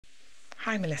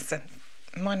Hi Melissa,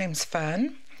 my name's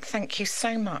Fern. Thank you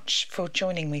so much for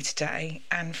joining me today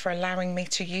and for allowing me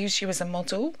to use you as a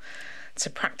model to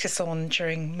practice on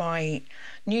during my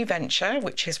new venture,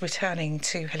 which is returning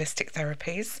to holistic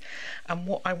therapies. And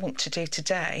what I want to do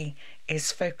today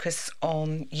is focus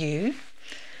on you,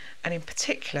 and in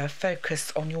particular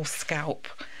focus on your scalp.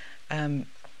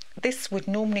 This would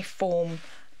normally form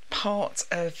part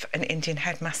of an Indian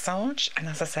head massage, and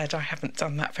as I said, I haven't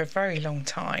done that for a very long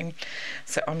time,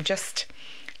 so I'm just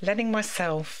letting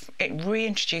myself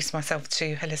reintroduce myself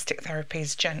to holistic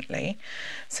therapies gently.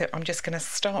 So I'm just going to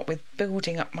start with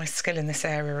building up my skill in this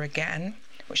area again,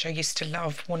 which I used to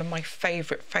love. One of my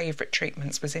favourite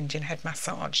treatments was Indian head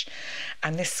massage,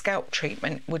 and this scalp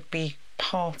treatment would be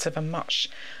part of a much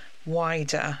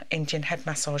wider Indian head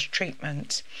massage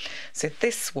treatment. So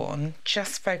this one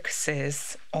just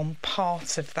focuses on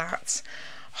part of that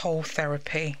whole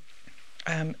therapy,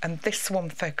 and this one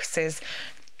focuses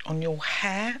on your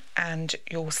hair and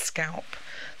your scalp.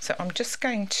 So I'm just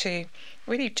going to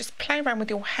really just play around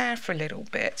with your hair for a little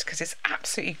bit, because it's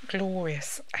absolutely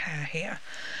glorious hair here,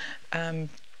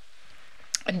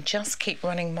 and just keep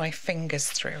running my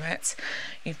fingers through it.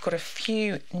 You've got a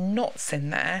few knots in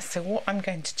there, so what I'm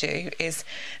going to do is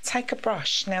take a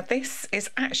brush. Now this is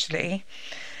actually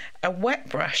a wet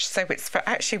brush, so it's for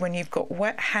actually when you've got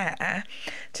wet hair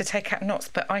to take out knots,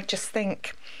 but I just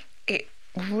think it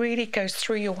really goes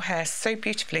through your hair so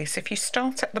beautifully. So if you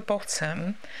start at the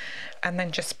bottom and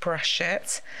then just brush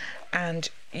it, and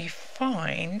you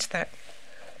find that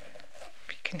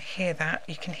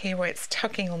you can hear where it's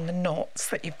tugging on the knots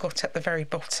that you've got at the very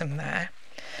bottom there.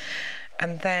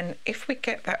 And then if we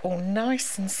get that all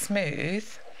nice and smooth,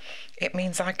 it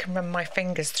means I can run my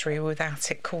fingers through without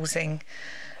it causing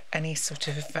any sort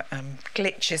of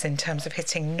glitches in terms of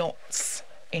hitting knots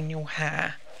in your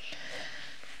hair.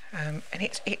 And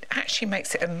it actually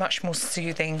makes it a much more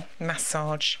soothing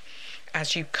massage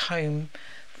as you comb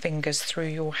fingers through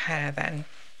your hair then.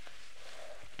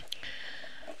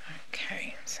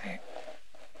 Okay, so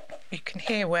you can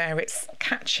hear where it's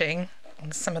catching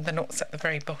on some of the knots at the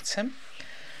very bottom,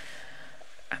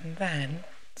 and then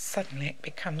suddenly it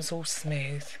becomes all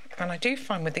smooth. And I do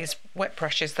find with these wet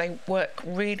brushes they work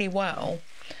really well,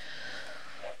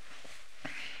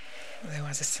 although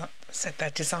as I said they're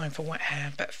designed for wet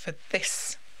hair, but for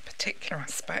this particular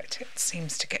aspect it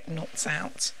seems to get knots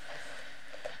out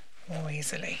more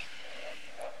easily.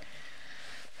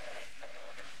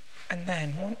 And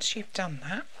then once you've done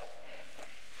that,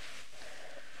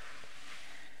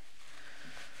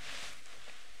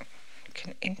 you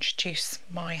can introduce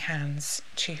my hands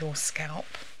to your scalp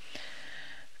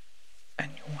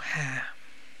and your hair.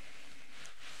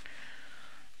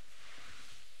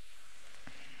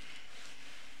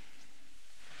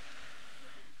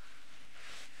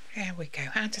 There we go.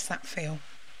 How does that feel?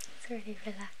 It's really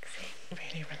relaxing.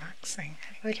 Really relaxing.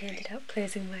 I've already ended up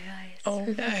closing my eyes. Oh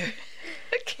no.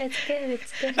 Okay. It's good,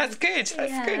 it's good. That's good,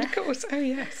 that's good, of course. Oh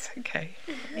yes, okay.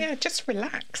 Yeah, just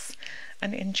relax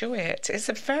and enjoy it. It's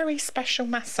a very special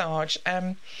massage,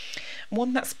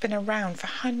 one that's been around for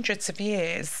hundreds of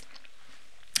years.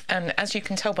 And as you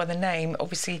can tell by the name,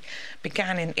 obviously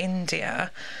began in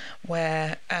India,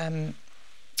 where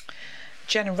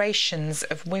generations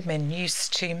of women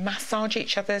used to massage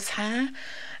each other's hair,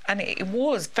 and it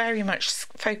was very much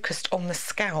focused on the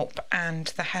scalp and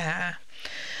the hair.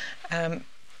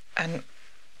 And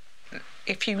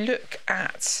if you look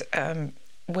at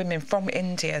women from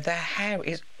India, their hair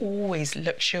is always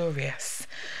luxurious.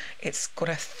 It's got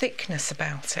a thickness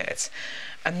about it.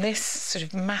 And this sort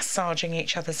of massaging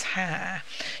each other's hair,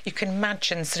 you can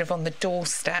imagine sort of on the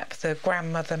doorstep, the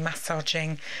grandmother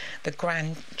massaging the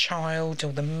grandchild,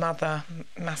 or the mother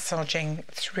massaging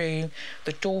through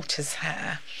the daughter's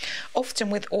hair, often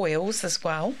with oils as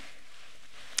well.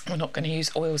 We're not going to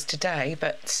use oils today,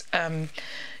 but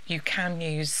you can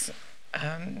use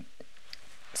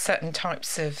certain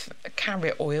types of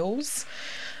carrier oils.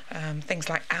 Things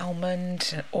like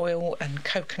almond oil and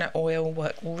coconut oil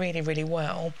work really, really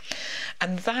well.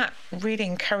 And that really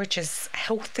encourages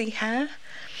healthy hair.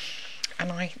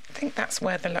 And I think that's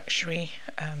where the luxury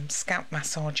scalp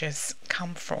massages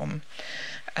come from.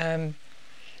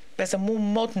 There's a more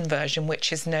modern version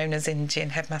which is known as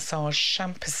Indian head massage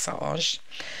shampooage,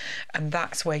 and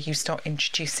that's where you start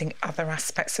introducing other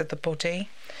aspects of the body,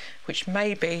 which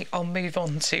maybe I'll move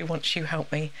on to once you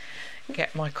help me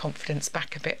get my confidence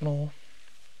back a bit more.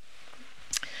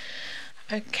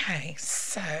 Okay,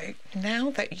 so now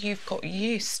that you've got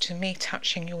used to me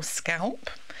touching your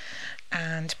scalp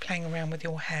and playing around with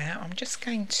your hair, I'm just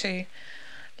going to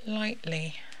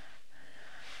lightly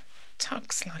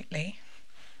tug slightly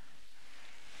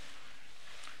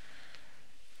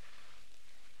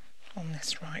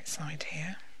right side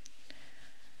here.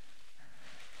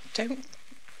 Don't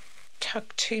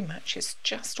tug too much, it's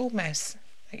just almost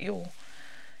that you're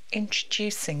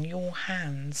introducing your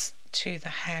hands to the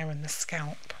hair and the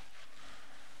scalp.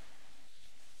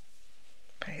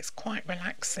 But it's quite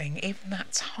relaxing. Even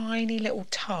that tiny little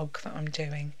tug that I'm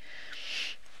doing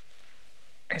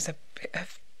is a bit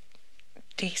of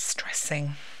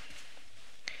de-stressing.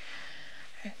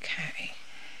 Okay.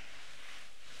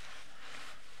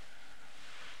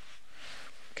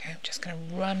 Okay, I'm just going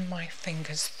to run my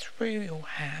fingers through your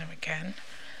hair again.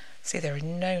 See, there are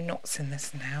no knots in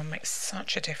this now. It makes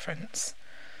such a difference.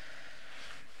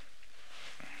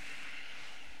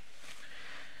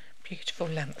 Beautiful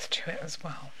length to it as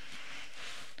well.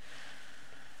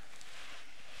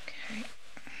 Okay.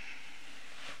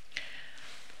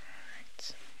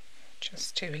 Right.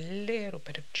 Just do a little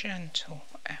bit of gentle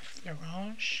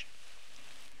effleurage,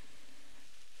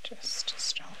 just to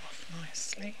start off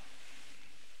nicely.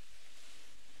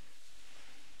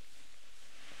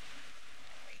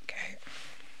 There we go.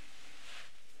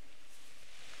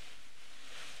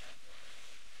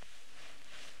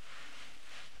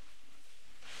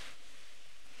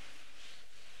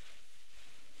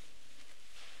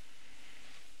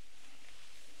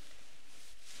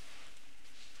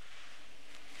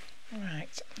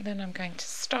 Right, then I'm going to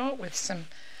start with some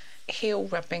heel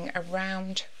rubbing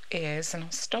around ears, and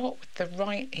I'll start with the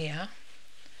right ear.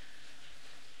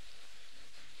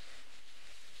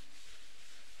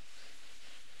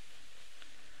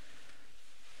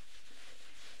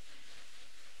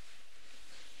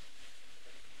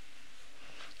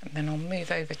 And then I'll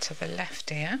move over to the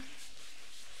left ear.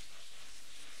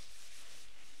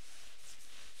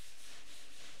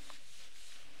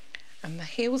 And the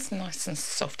heel's nice and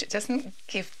soft. It doesn't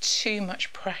give too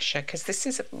much pressure because this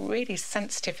is a really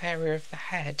sensitive area of the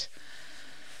head.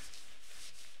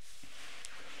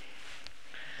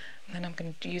 And then I'm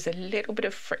going to use a little bit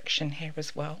of friction here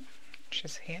as well, which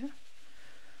is here.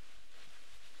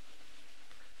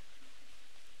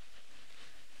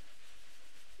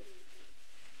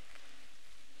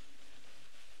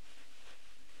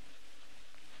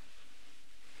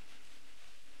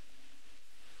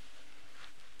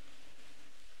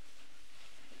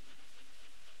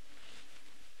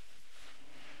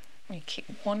 You keep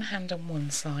one hand on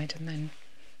one side and then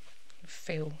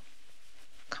feel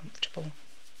comfortable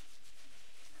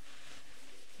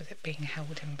with it being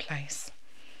held in place.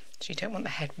 So you don't want the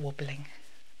head wobbling.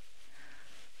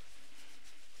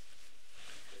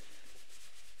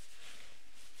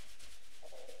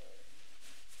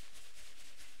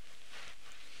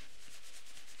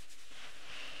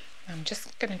 I'm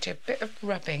just going to do a bit of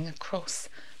rubbing across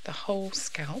the whole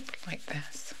scalp like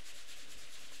this.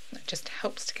 That just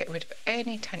helps to get rid of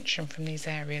any tension from these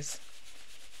areas.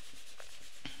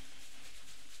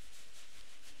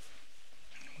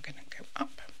 I'm going to go up.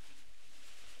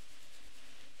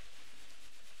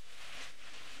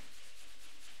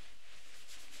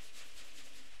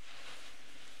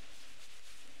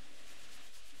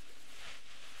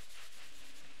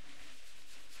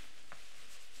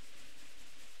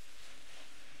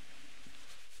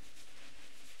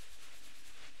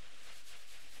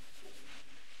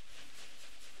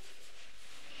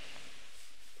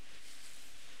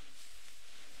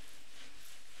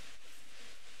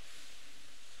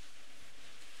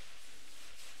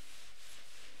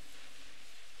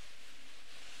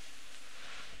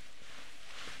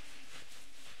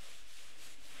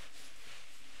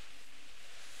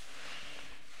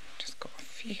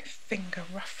 Few finger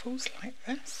ruffles like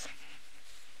this.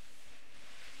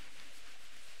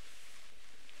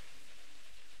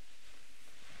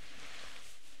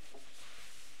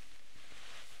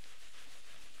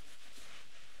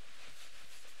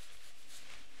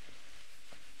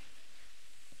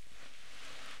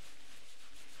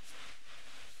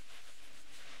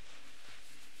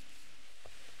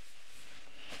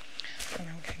 And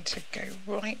I'm going to go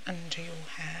right under your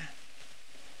hair.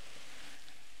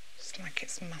 Like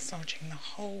it's massaging the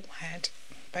whole head,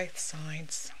 both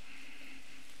sides.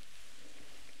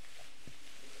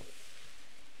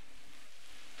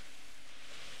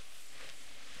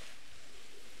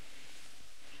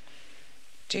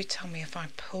 Do tell me if I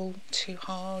pull too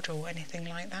hard or anything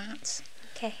like that.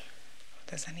 Okay. If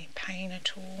there's any pain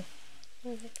at all.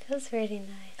 It feels really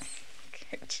nice.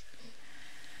 Good.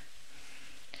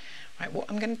 Right, what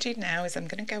I'm going to do now is I'm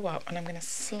going to go up and I'm going to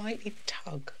slightly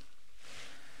tug.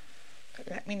 But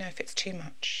let me know if it's too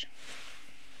much.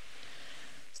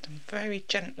 It's done very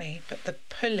gently, but the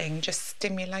pulling just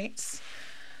stimulates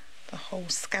the whole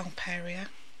scalp area.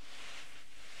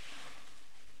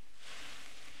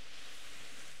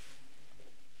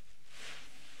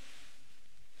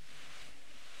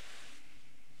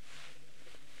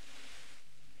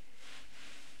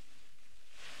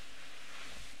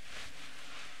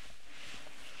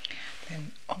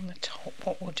 Then on the top,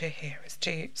 what we'll do here is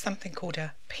do something called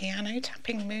a piano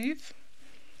tapping move.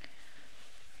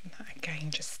 And that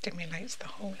again just stimulates the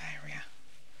whole area.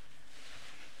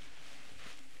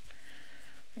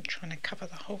 I'm trying to cover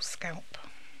the whole scalp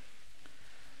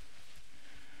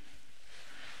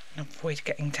and avoid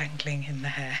getting tangling in the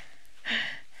hair.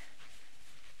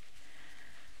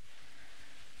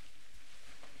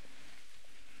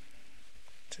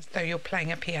 It's as though you're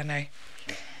playing a piano.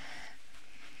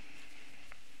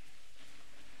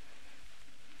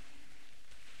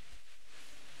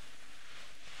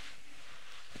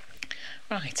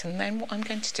 Right, and then what I'm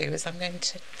going to do is I'm going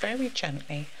to very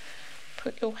gently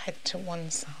put your head to one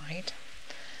side.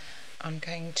 I'm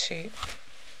going to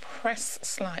press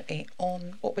slightly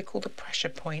on what we call the pressure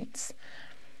points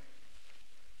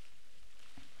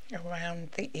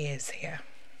around the ears here,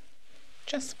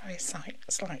 just very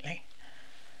slightly.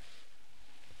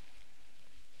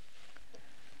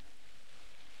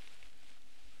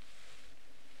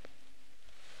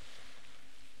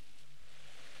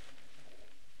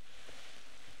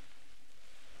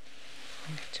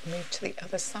 I'm going to move to the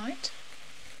other side.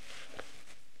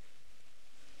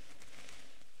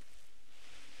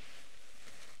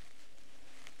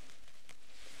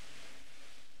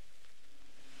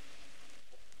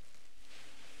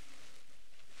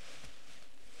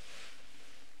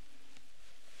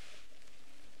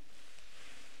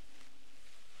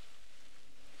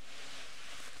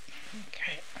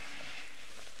 Okay.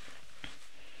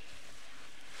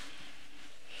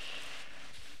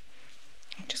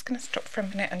 I'm just going to stop for a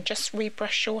minute and just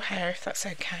rebrush your hair if that's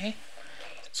okay.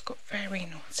 It's got very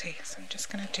naughty, so I'm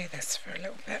just going to do this for a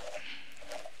little bit.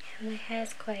 Yeah, my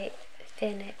hair's quite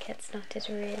thin, it gets knotted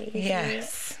really easily.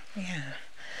 Yes, yeah.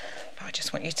 But I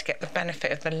just want you to get the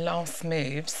benefit of the last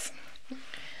moves. And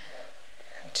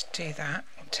to do that,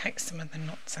 we'll take some of the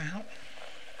knots out.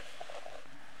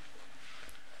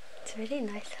 It's really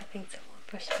nice having someone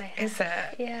brush my hair. Is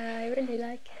it? Yeah, I really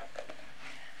like it.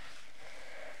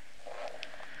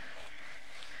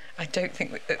 I don't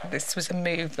think that this was a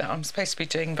move that I'm supposed to be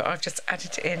doing, but I've just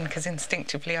added it in because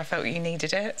instinctively I felt you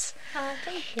needed it. Oh,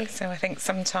 thank you. So I think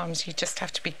sometimes you just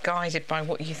have to be guided by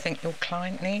what you think your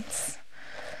client needs.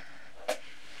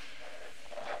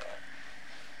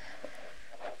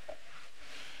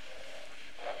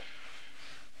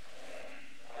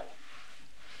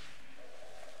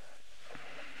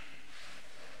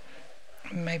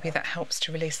 Maybe that helps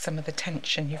to release some of the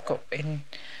tension you've got in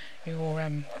your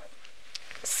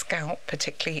scalp,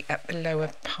 particularly at the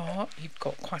lower part. You've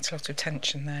got quite a lot of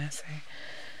tension there, so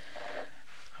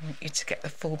I want you to get the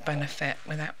full benefit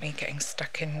without me getting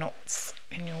stuck in knots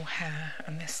in your hair,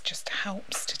 and this just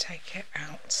helps to take it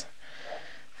out.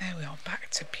 There we are, back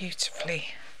to beautifully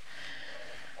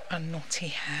unknotty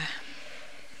hair.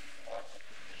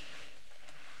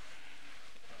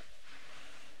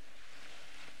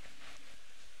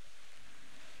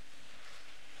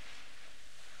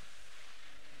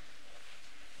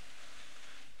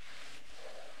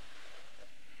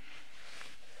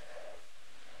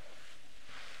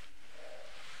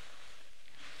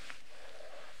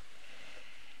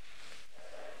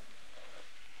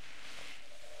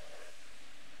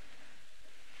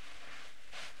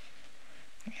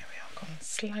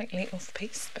 Slightly off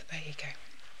piece, but there you go.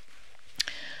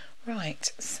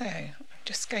 Right, so I'm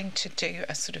just going to do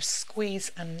a sort of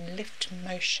squeeze and lift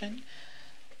motion,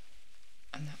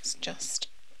 and that's just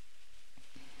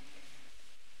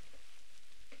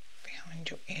behind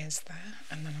your ears there,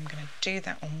 and then I'm going to do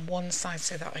that on one side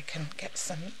so that I can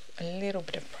get a little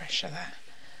bit of pressure there.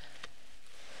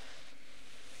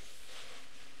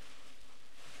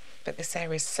 But this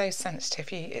area is so sensitive,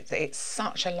 it's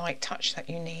such a light touch that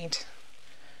you need.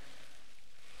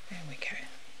 There we go.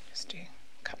 Just do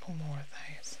a couple more of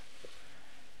those.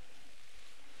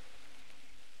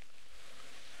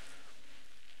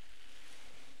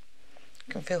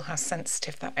 You can feel how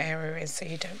sensitive that area is, so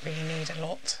you don't really need a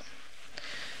lot.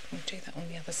 We'll do that on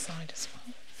the other side as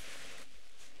well.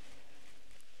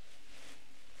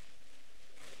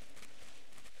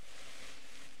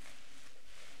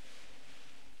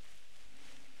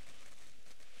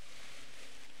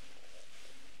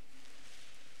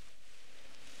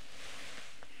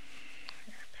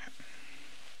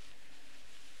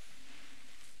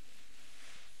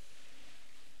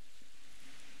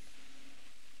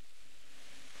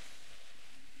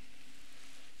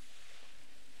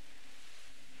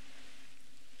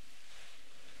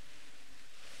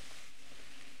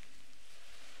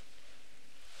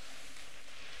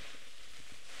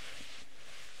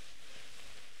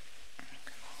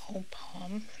 Whole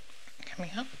palm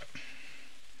coming up.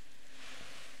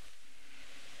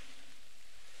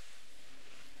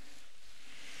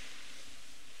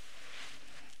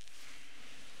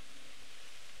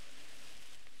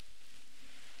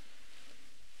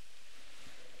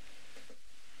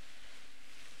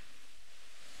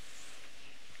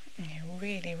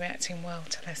 really reacting well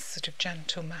to this sort of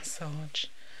gentle massage.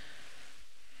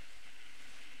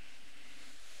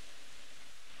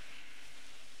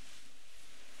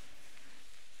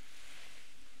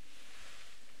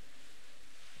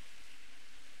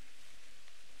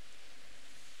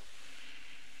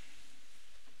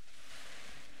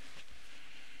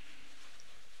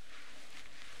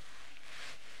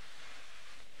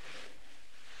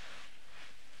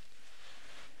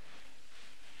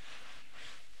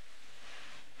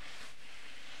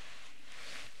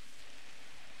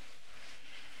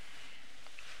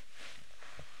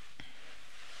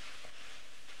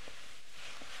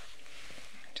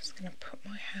 I'm just going to put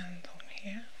my hand on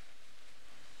here.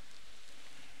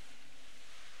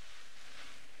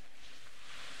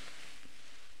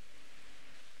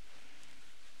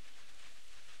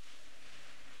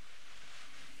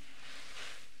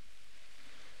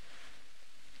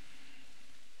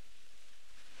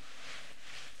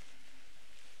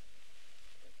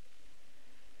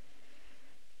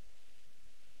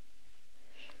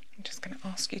 I'm just going to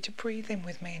ask you to breathe in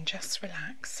with me and just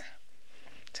relax.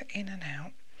 So in and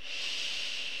out.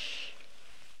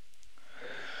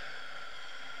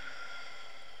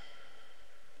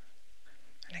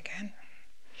 And again.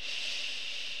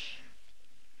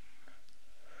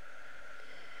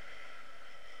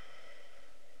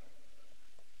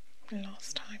 And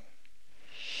last time.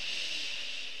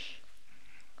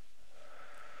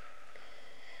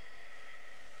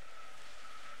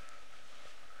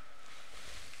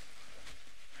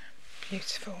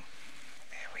 Beautiful.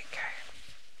 There we go.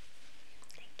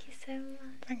 Thank you so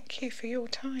much. Thank you for your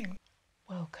time.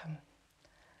 Welcome.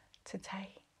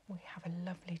 Today we have a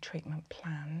lovely treatment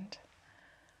planned,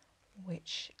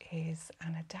 which is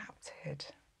an adapted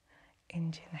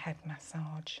Indian head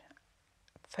massage,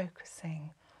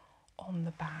 focusing on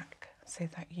the back so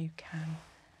that you can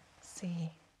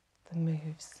see the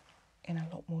moves in a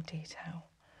lot more detail,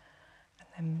 and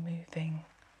then moving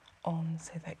on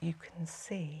so that you can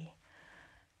see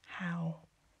how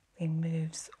the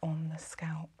moves on the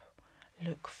scalp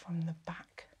look from the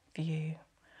back view,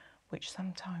 which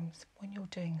sometimes when you're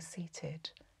doing seated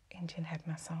Indian head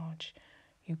massage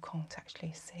you can't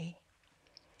actually see.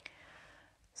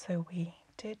 So we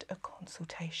did a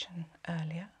consultation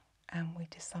earlier and we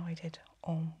decided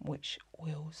on which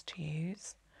oils to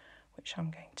use, which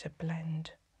I'm going to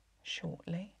blend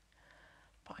shortly.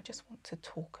 But I just want to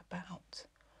talk about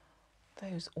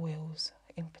those oils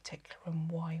in particular and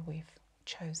why we've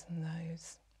chosen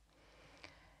those,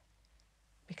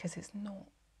 because it's not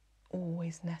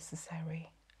always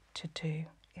necessary to do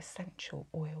essential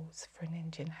oils for an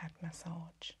Indian head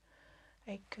massage.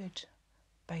 A good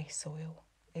base oil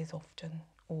is often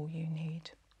all you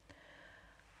need.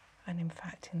 And in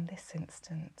fact, in this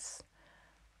instance,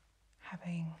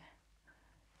 having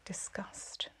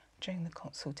discussed during the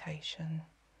consultation,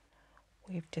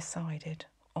 we've decided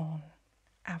on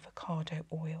avocado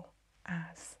oil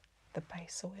as the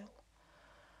base oil.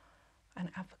 And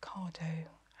avocado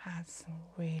has some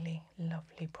really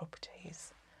lovely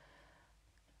properties.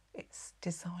 It's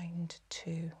designed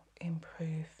to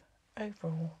improve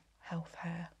overall health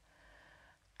hair,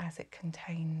 as it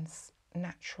contains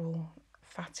natural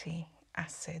fatty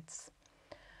acids,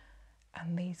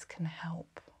 and these can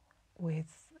help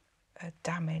with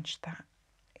damage that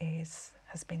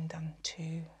has been done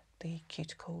to the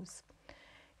cuticles.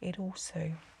 It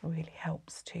also really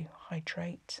helps to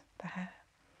hydrate the hair,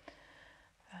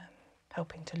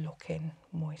 helping to lock in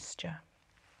moisture.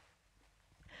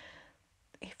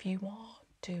 If you are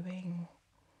doing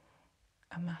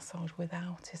a massage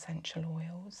without essential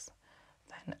oils,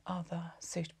 then other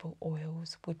suitable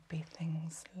oils would be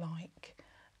things like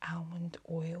almond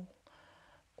oil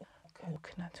or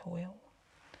coconut oil.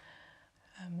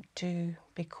 Do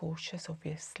be cautious,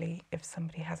 obviously, if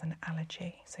somebody has an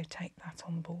allergy, so take that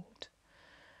on board.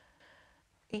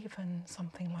 Even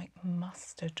something like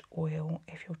mustard oil,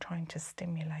 if you're trying to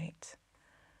stimulate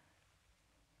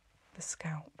the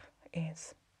scalp,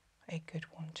 is a good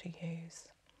one to use.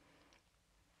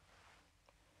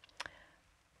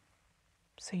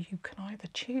 So you can either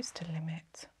choose to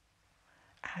limit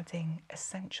adding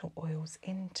essential oils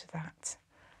into that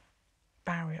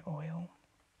barrier oil,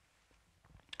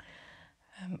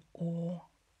 or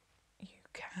you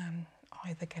can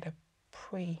either get a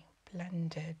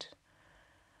pre-blended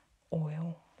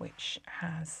oil which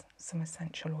has some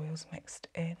essential oils mixed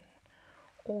in,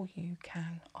 or you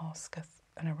can ask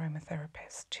an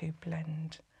aromatherapist to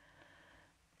blend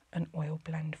an oil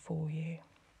blend for you.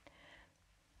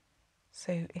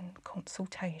 So in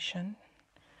consultation,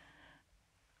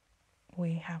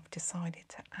 we have decided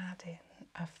to add in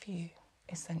a few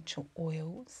essential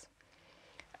oils,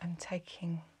 and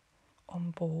taking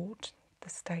on board the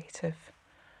state of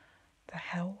the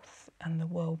health and the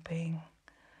well-being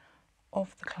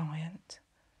of the client,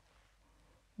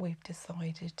 we've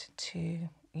decided to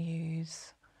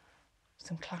use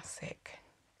some classic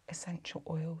essential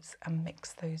oils and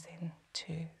mix those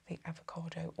into the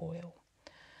avocado oil.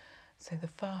 So the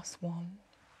first one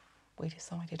we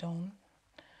decided on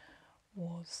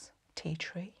was tea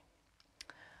tree,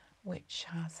 which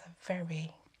has a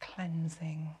very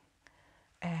cleansing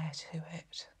air to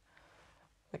it,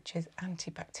 which is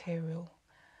antibacterial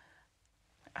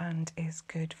and is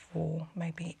good for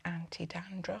maybe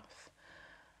anti-dandruff.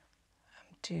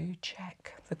 Do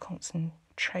check the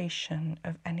concentration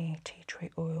of any tea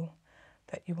tree oil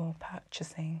that you are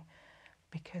purchasing,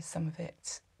 because some of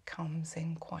it comes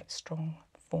in quite strong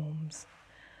forms,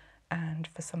 and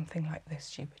for something like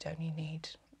this you would only need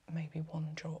maybe 1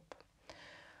 drop.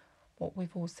 What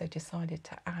we've also decided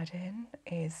to add in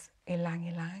is ylang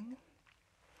ylang,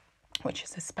 which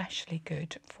is especially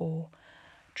good for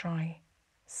dry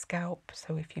scalp.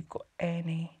 So if you've got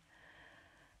any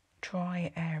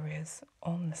dry areas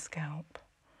on the scalp,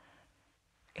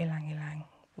 ylang ylang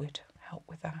would help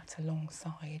with that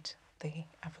alongside the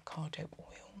avocado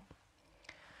oil.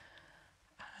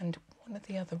 And one of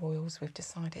the other oils we've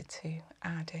decided to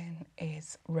add in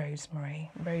is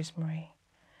rosemary. Rosemary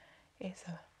is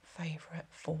a favourite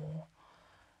for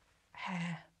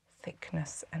hair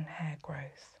thickness and hair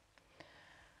growth,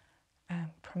 and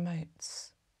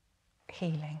promotes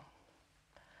healing.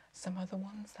 Some other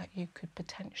ones that you could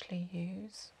potentially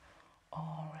use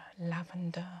are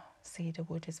lavender,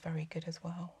 cedarwood is very good as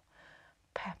well,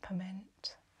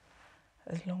 peppermint,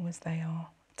 as long as they are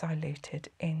diluted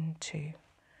into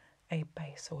a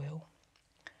base oil.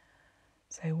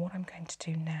 So what I'm going to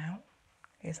do now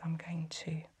is I'm going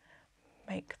to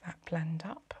make that blend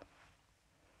up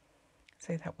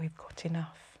so that we've got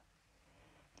enough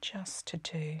just to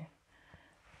do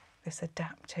this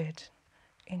adapted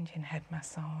Indian head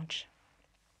massage,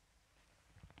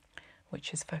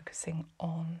 which is focusing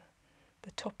on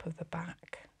the top of the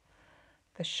back,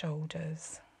 the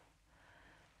shoulders,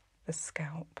 the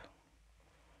scalp,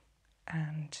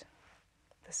 and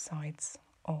the sides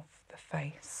of the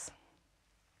face.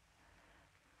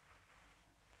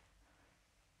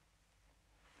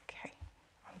 Okay,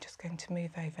 I'm just going to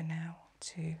move over now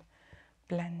to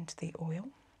blend the oil.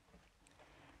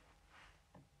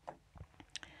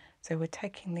 So we're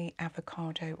taking the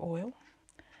avocado oil,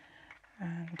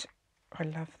 and I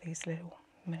love these little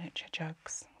miniature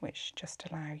jugs which just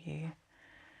allow you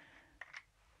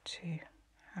to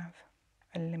have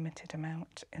a limited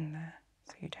amount in there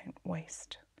so you don't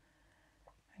waste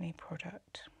any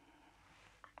product.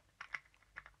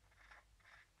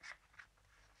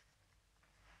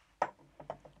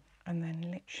 And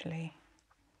then literally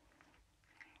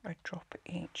I drop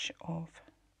each of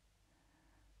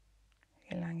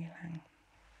ylang ylang.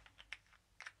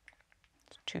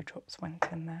 2 drops went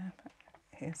in there, but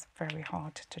it is very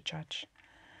hard to judge.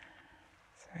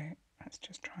 So let's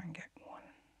just try and get 1.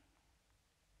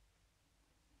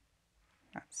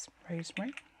 That's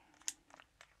rosemary.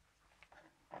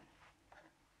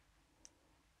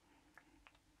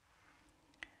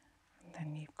 And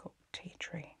then you've got tea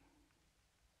tree.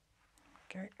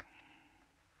 Go.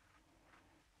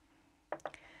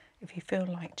 If you feel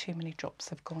like too many drops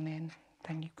have gone in,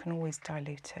 then you can always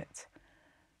dilute it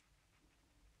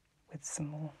with some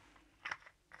more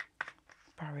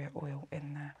barrier oil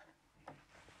in there.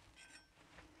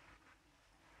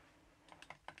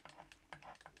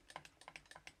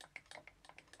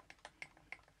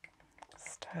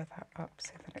 Stir that up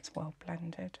so that it's well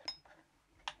blended.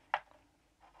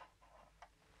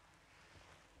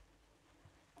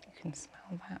 You can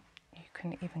smell that. You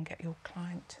can even get your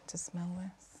client to smell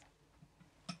this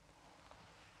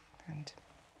and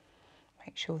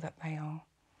make sure that they are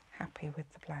happy with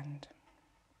the blend.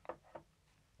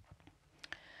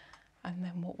 And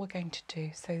then what we're going to do,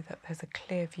 so that there's a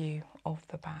clear view of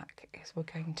the back, is we're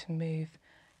going to move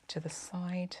to the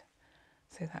side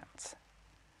so that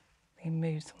the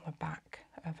moves on the back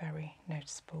are very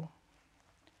noticeable.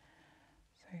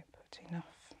 So put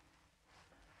enough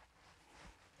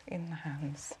in the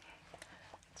hands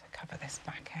to cover this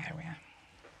back area.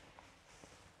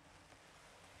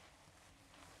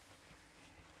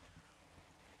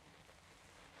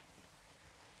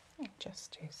 And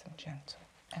just do some gentle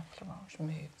effleurage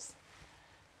moves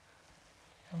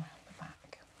around the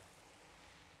back.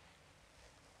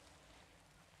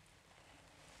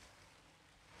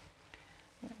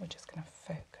 And then we're just going to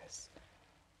focus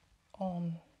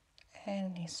on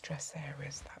any stress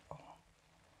areas that are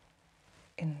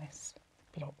in this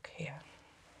block here.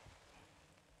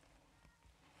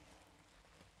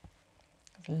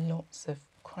 lots of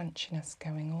crunchiness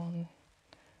going on,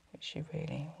 which you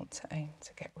really want to aim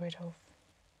to get rid of.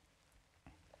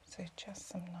 So just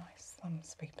some nice thumb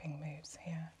sweeping moves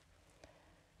here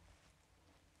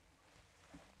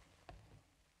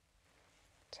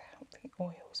to help the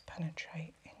oils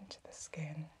penetrate into the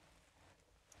skin.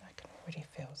 I can already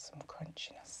feel some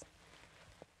crunchiness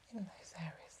in those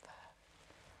areas there.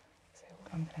 So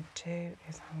what I'm going to do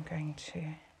is I'm going to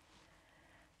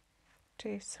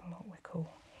do some what we call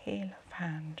heel of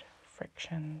hand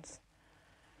frictions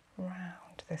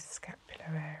round this scapular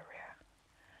area,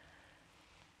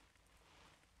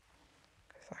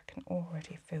 because I can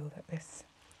already feel that this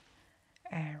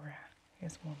area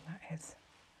is one that is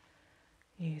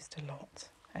used a lot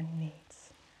and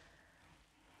needs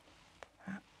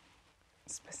that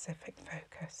specific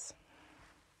focus.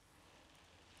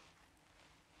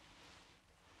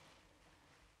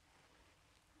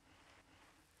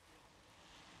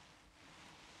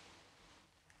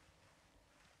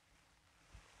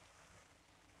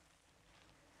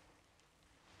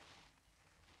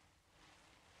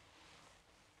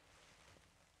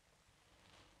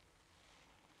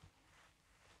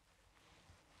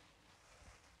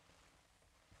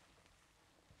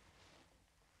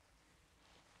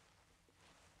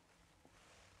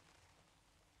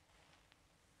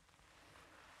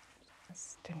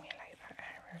 Stimulate that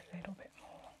area a little bit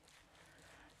more.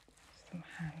 Some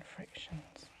hand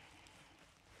frictions.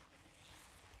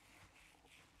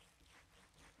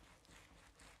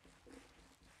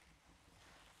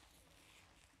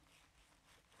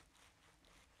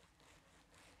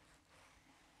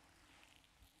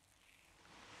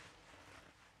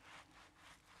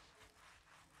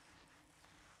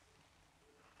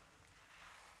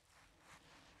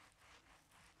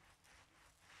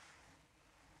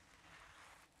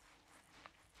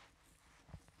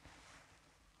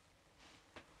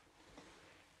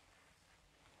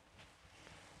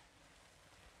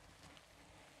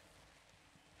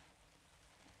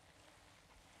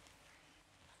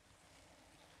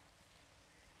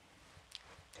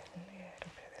 A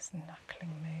little bit of this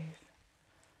knuckling move.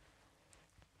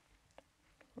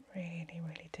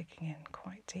 Really digging in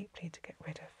quite deeply to get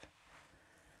rid of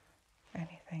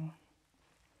anything.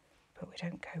 But we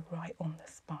don't go right on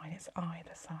the spine, it's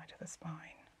either side of the spine.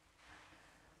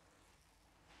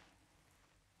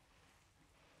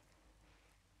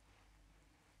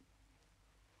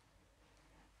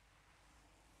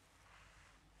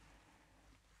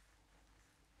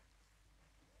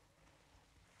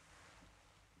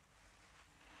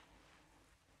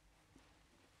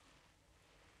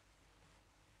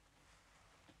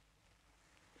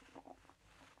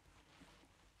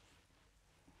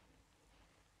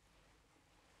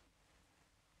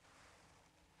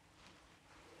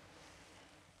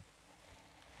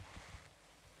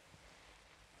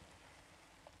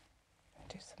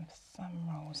 Do some thumb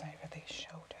rolls over these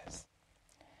shoulders.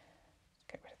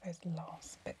 Get rid of those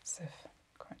last bits of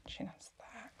crunchiness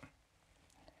there.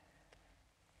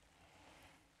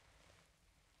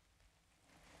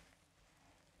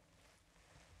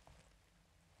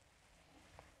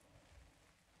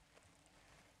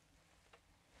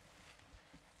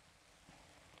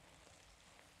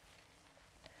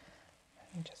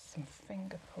 And just some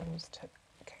finger pulls to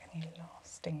get any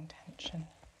lasting tension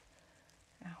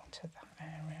out of that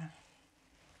area.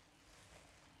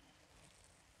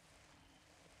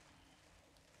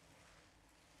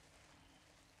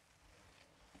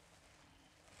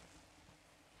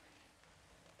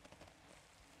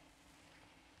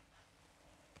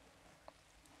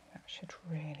 That should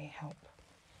really help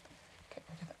get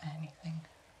rid of anything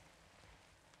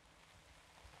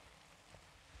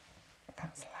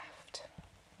that's left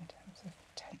in terms of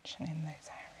tension in those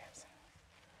areas.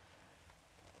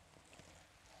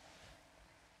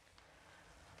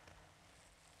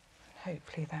 And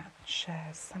hopefully that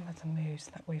shares some of the moves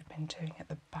that we've been doing at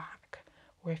the back,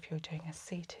 or if you're doing a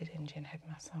seated Indian head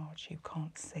massage you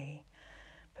can't see,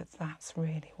 but that's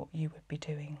really what you would be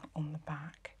doing on the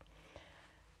back.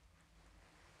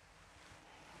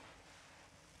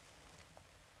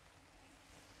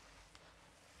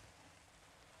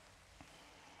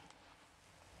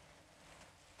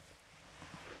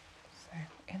 So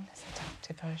in this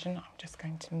adaptive version I'm just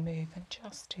going to move and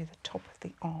just do the top of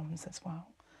the arms as well.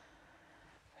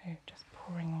 So just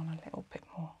pouring on a little bit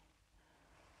more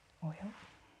oil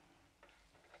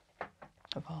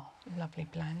of our lovely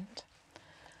blend.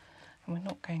 And we're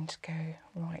not going to go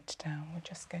right down, we're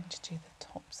just going to do the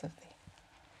tops of the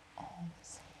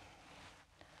arms,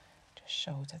 just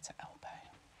shoulder to elbow.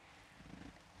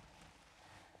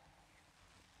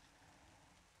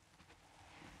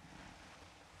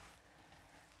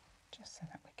 just so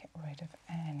that we get rid of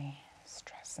any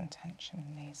stress and tension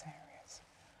in these areas.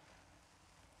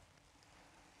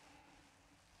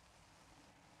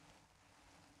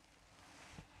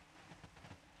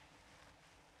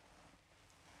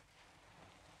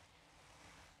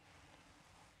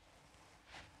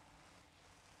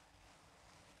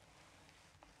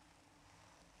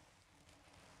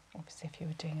 Obviously, if you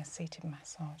were doing a seated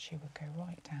massage, you would go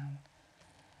right down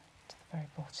to the very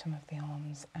bottom of the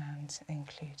arms and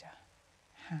include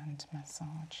a hand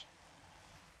massage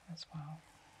as well.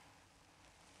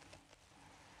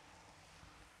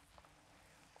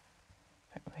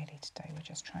 But really today we're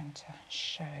just trying to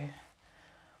show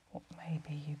what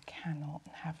maybe you cannot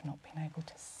and have not been able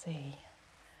to see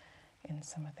in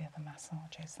some of the other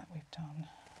massages that we've done,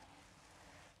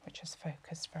 which is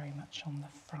focused very much on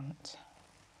the front.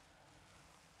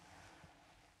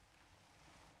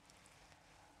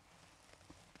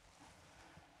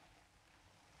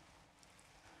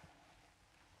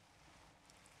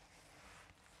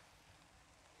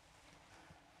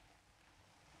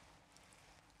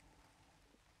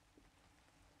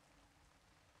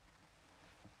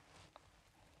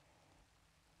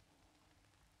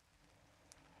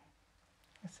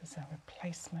 This is a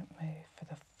replacement move for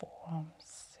the forearm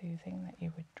soothing that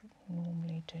you would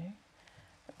normally do,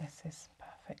 but this is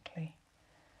perfectly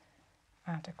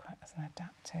adequate as an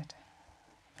adapted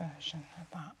version of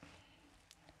that.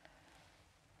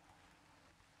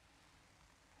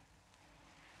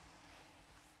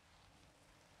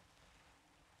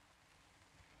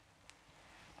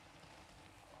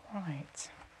 Right,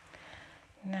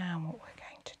 now what we're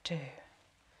going to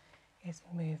do is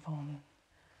move on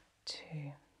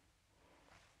to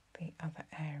the other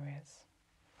areas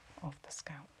of the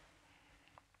scalp.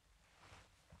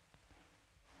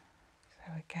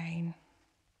 So again,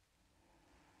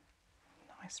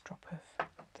 nice drop of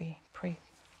the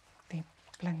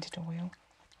blended oil.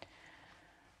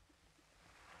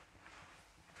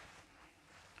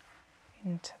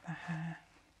 Into the hair,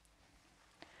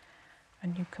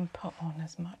 and you can put on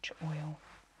as much oil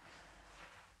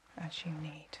as you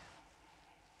need.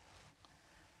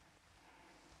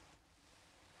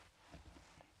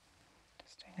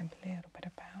 Just doing a little bit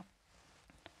about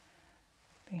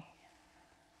the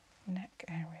neck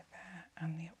area there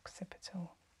and the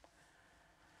occipital.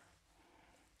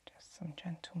 Just some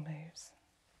gentle moves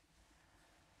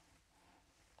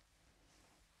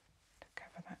to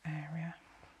cover that area.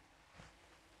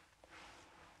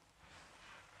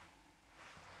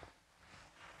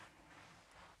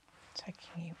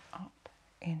 Taking you up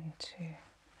into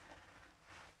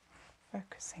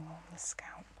focusing on the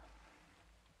scalp.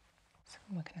 So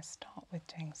we're going to start with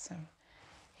doing some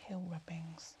heel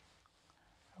rubbings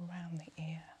around the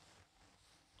ear.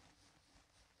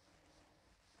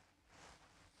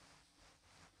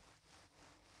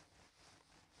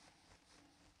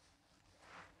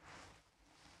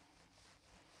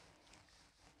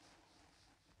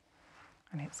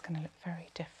 And it's going to look very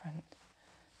different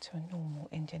to a normal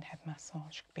Indian head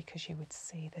massage, because you would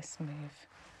see this move.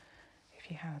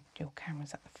 If you had your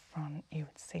cameras at the front, you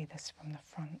would see this from the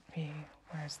front view,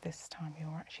 whereas this time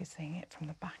you're actually seeing it from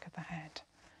the back of the head.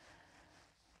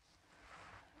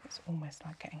 It's almost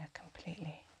like getting a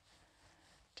completely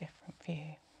different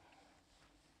view.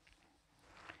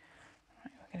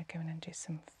 Right, we're going to go in and do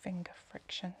some finger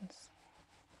frictions.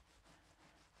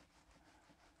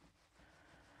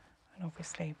 And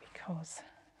obviously, because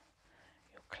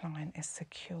your client is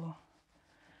secure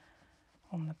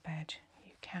on the bed,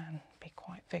 you can be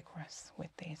quite vigorous with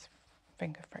these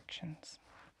finger frictions,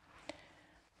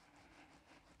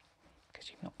 because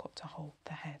you've not got to hold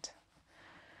the head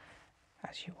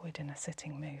as you would in a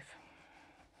sitting move.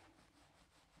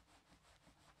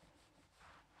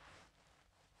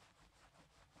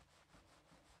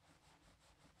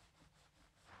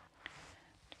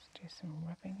 Just do some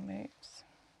rubbing moves.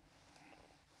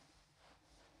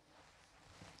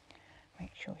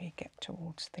 Make sure you get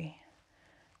towards the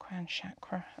crown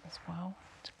chakra as well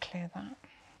to clear that.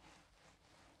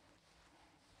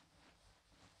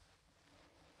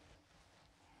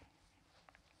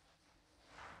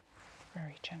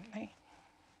 Very gently.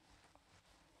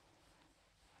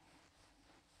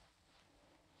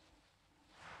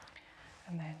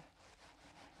 And then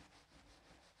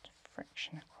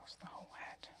friction across the whole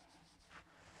head.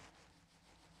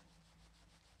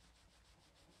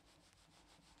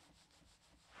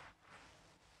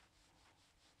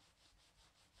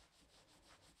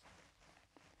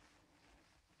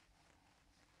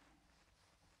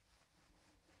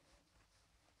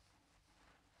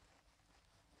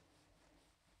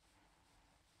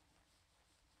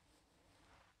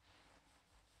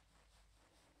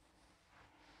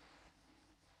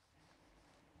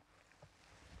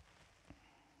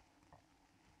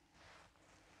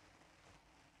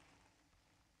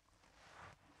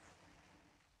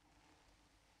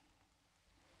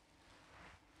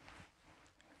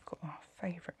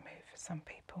 favourite move for some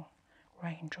people,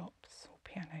 raindrops or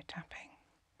piano tapping.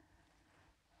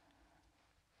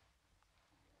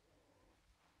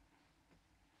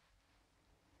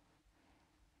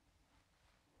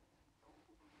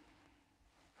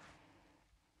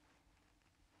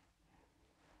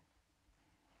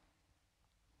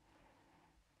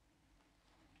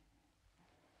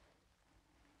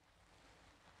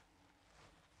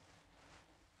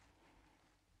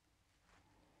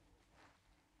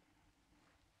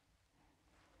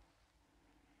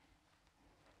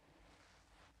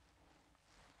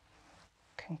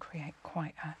 Can create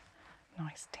quite a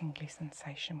nice tingly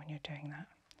sensation when you're doing that.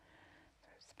 So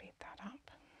speed that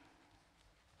up.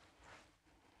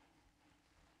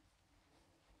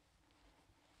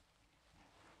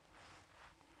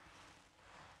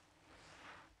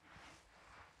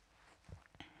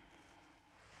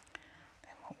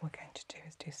 Then what we're going to do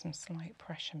is do some slight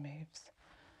pressure moves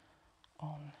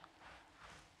on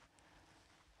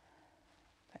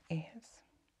the ears.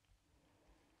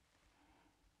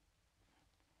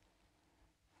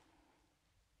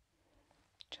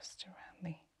 Just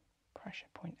around the pressure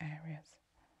point areas.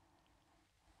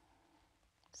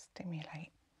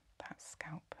 Stimulate that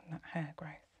scalp and that hair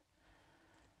growth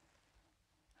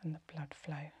and the blood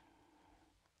flow.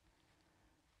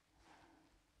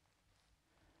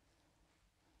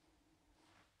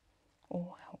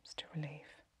 All helps to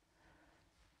relieve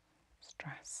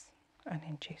stress and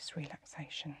induce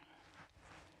relaxation.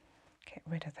 Get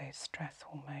rid of those stress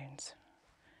hormones,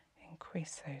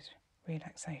 increase those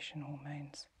relaxation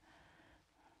hormones.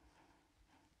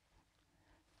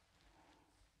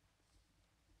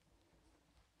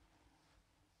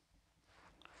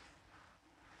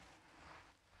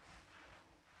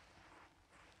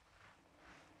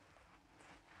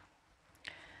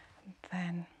 And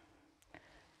then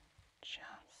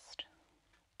just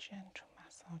gentle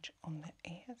massage on the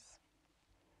ears.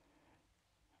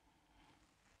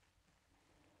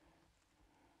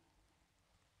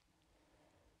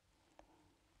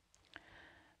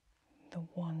 The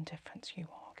one difference you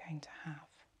are going to have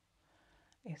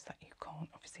is that you can't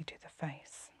obviously do the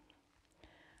face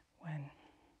when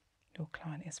your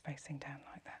client is facing down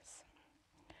like this.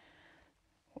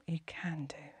 What you can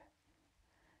do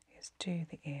is do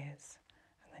the ears,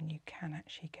 and then you can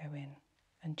actually go in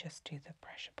and just do the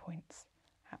pressure points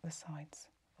at the sides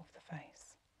of the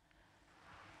face.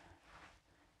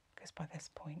 Because by this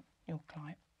point your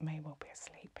client may well be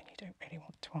asleep and you don't really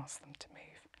want to ask them to move.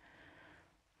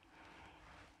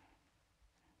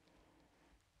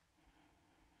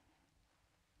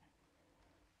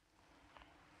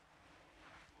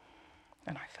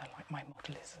 And I feel like my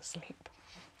model is asleep.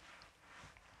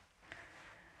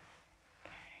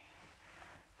 Okay,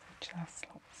 so just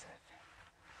lots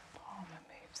of palmar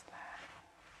moves there.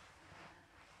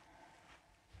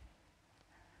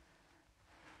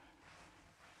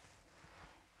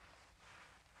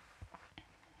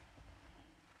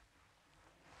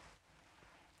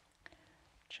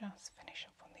 Just finish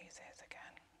up on these ears again.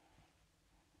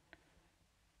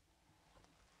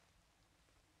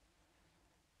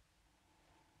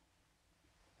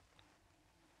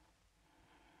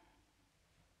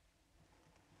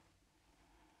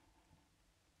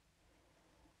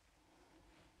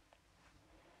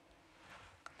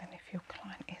 Then if your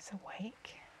client is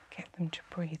awake, get them to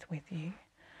breathe with you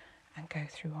and go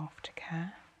through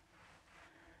aftercare.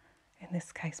 In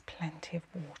this case, plenty of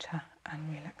water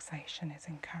and relaxation is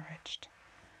encouraged.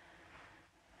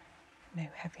 No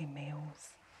heavy meals,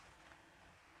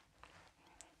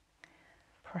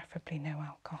 preferably no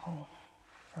alcohol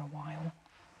for a while,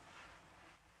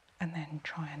 and then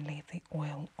try and leave the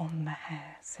oil on the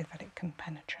hair so that it can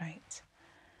penetrate.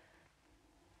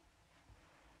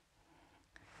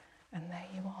 And there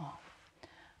you are,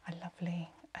 a lovely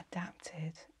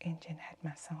adapted Indian head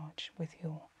massage with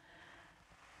your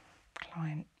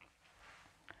client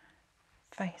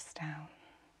face down,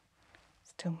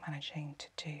 still managing to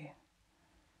do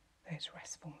those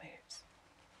restful moves.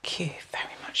 Thank you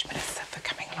very much, Melissa, for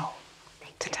coming along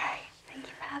today. Thank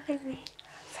you for having me.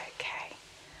 That's okay.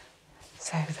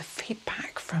 So the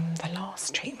feedback from the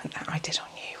last treatment that I did on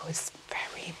you was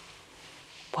very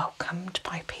welcomed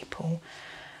by people,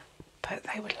 but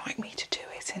they would like me to do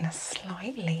it in a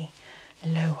slightly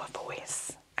lower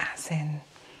voice, as in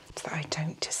so that I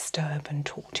don't disturb and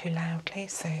talk too loudly.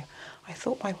 So I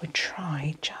thought I would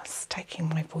try just taking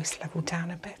my voice level down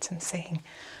a bit and seeing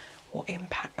what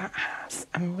impact that has,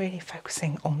 and really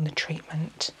focusing on the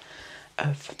treatment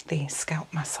of the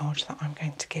scalp massage that I'm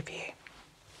going to give you.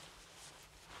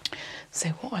 So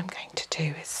what I'm going to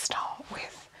do is start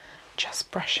with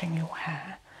just brushing your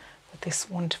hair with this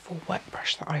wonderful wet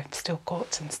brush that I've still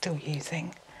got and still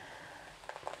using.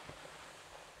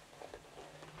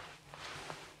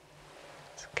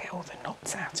 So get all the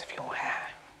knots out of your hair.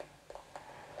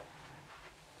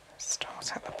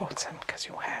 Start at the bottom because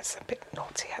your hair's a bit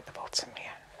knotty at the bottom here.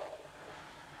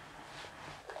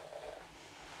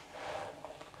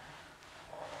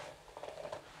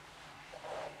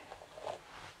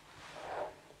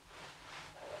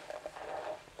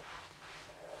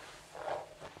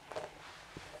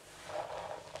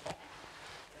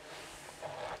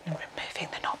 And removing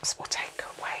the knots will take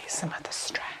away some of the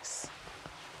stress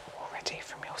already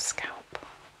from your scalp.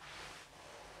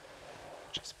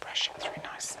 Just brush it through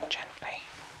nice and gently.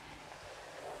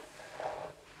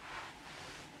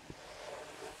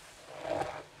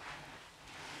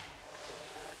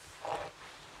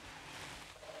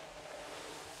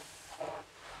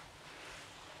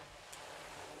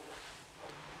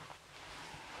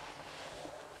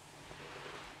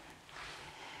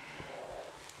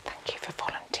 Thank you for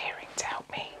volunteering to help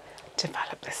me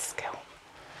develop this skill.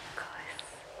 Of course.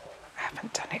 I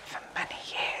haven't done it for many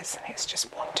years and it's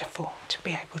just wonderful to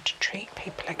be able to treat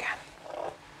people again.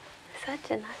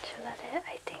 Such a natural at it,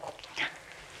 I think.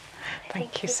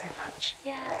 Thank you so much.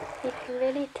 Yeah, you can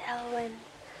really tell when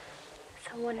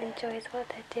someone enjoys what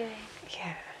they're doing.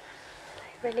 Yeah.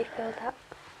 I really feel that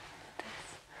with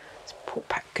this. It's brought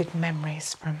back good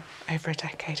memories from over a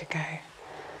decade ago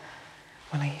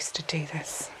when I used to do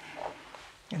this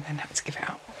and then had to give it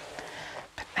up.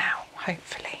 But now,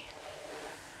 hopefully,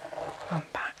 I'm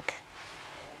back.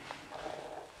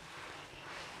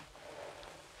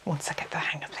 Once I get the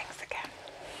hang of things again.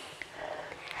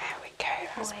 There we go.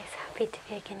 Always happy to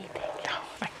be a guinea pig. Oh,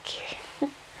 thank you.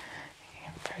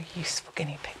 You're a very useful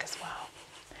guinea pig as well.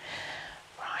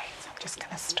 Right, I'm just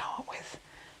going to start with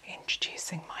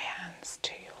introducing my hands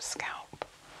to your scalp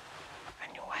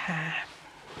and your hair.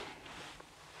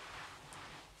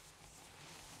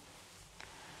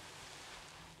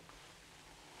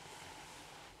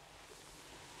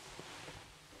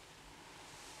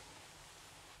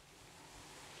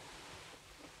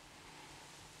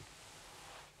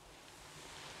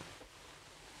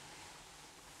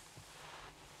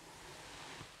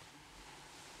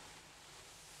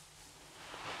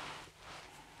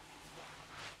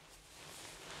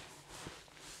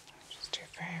 Just do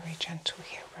a very gentle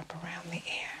heel rub around the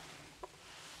ear.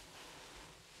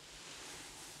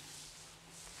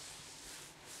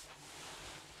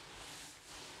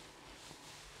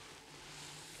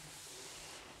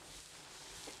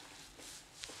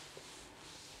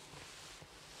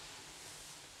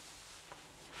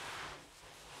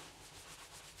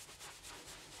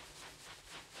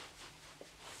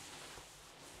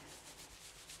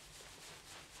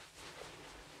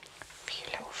 A few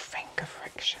little finger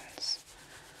frictions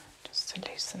just to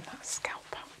loosen that scalp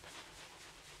up.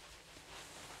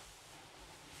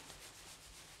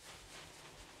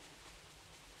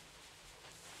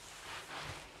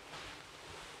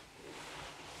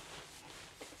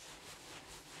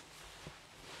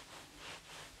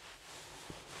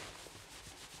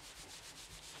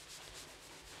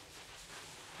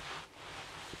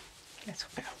 A little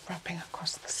bit of rubbing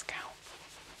across the scalp.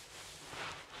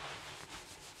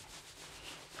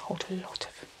 Hold a lot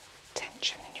of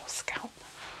tension in your scalp.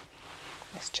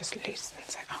 This just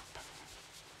loosens it up.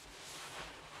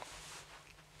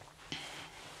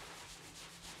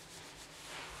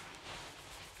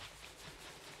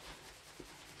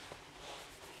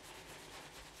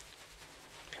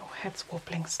 If your head's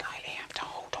wobbling slightly, you have to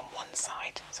hold on one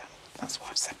side, so that's why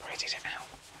I've separated it out.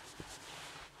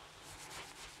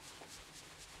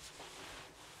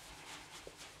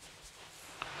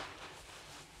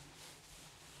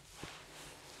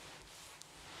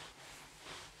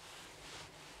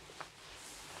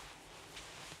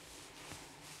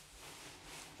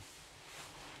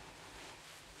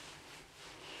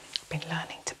 Been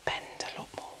learning to bend a lot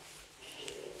more.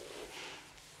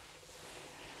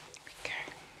 Okay.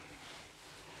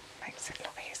 Makes it a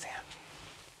lot easier.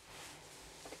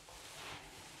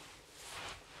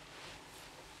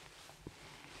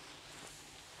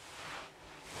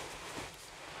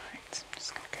 Right, I'm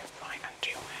just going to go right under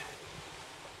your hair.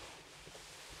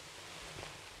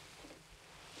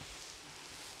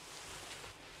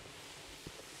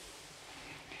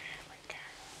 There we go.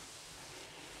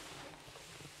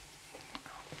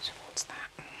 Towards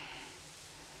that.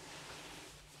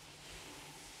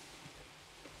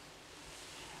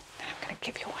 Then I'm going to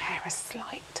give your hair a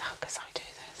slight tug as I do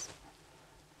this,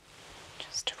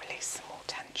 just to release some more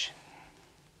tension.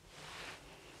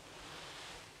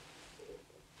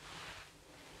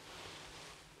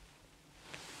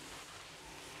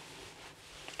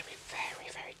 To be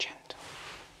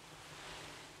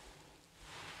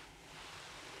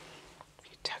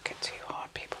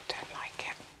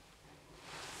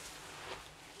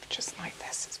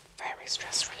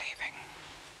stress relieving.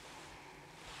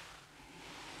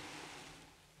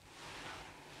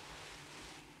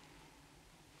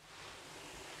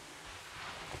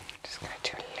 Just going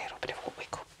to do a little bit of what we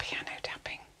call piano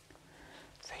tapping.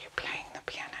 So you're playing the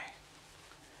piano.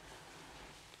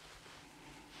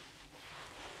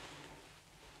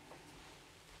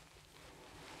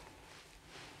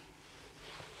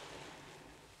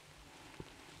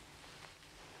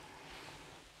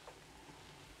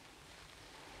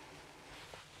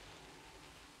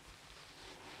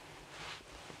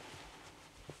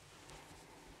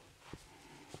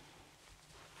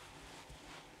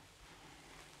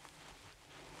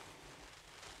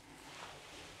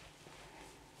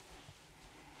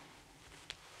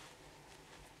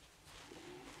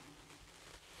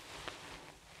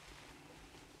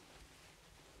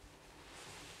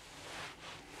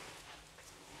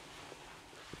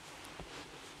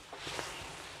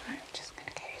 I'm just going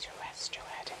to get you to rest your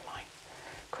head in my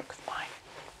crook of my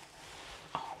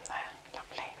arm there.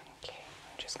 Lovely, thank you.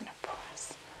 I'm just going to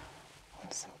press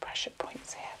on some pressure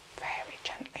points here very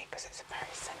gently because it's a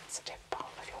very sensitive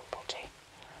part of your body.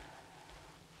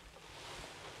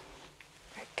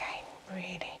 Again,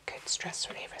 really good stress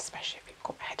reliever, especially if you've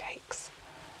got headaches.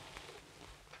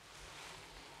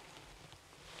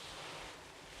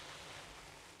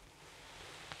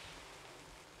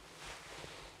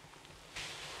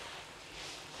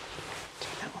 Do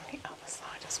that on the other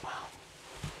side as well.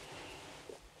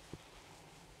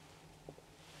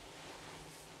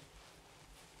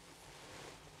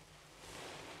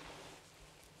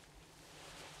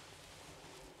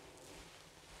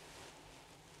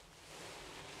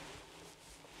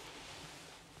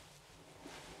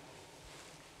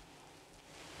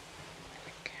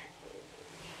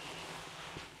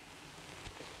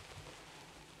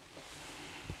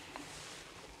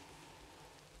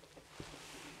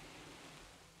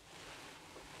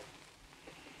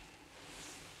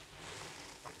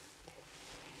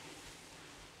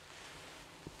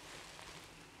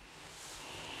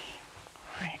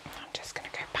 Right, I'm just going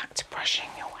to go back to brushing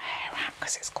your hair out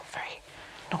because it's got very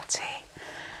knotty,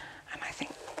 and I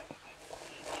think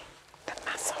the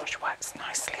massage works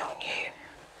nicely on you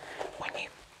when you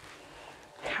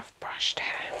have brushed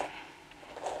hair.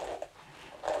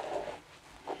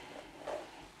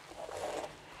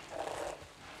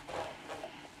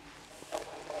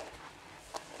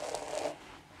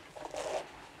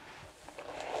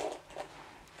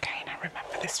 Okay, now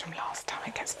remember this from last time,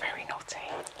 it gets very knotty.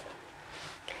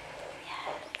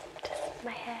 Yeah, just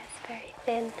my hair is very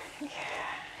thin,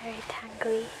 very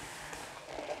tangly.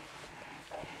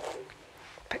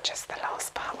 But just the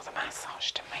last part of the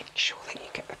massage to make sure that you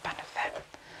get the benefit.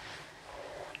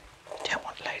 You don't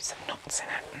want loads of knots in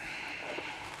it.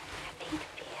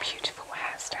 Beautiful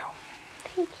hairstyle.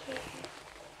 Thank you.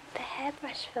 The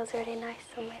hairbrush feels really nice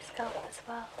on my scalp as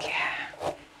well.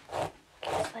 Yeah.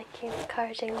 It's like you're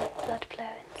encouraging the blood flow.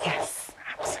 Yes,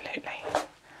 absolutely.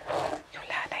 You're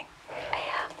learning. I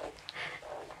am.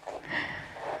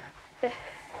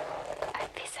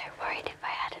 I'd be so worried if I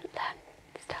hadn't learned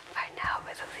stuff by now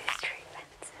with all these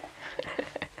treatments.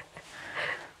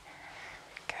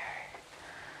 Okay.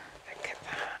 Look at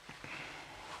that.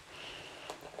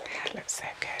 Hair looks so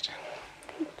good.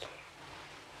 Thank you.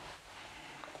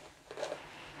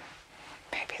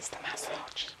 Maybe it's the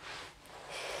massage.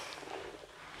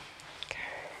 Okay.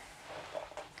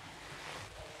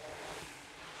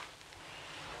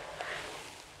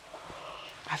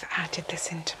 I've added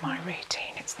this into my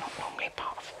routine. It's not normally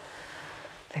part of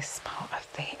this part of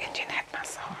the Indian head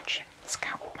massage,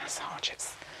 scalp massage.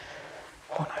 It's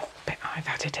one I've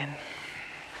added in.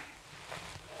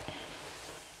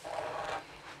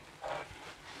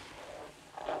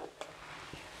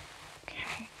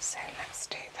 Okay, so let's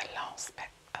do the last bit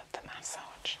of the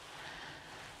massage.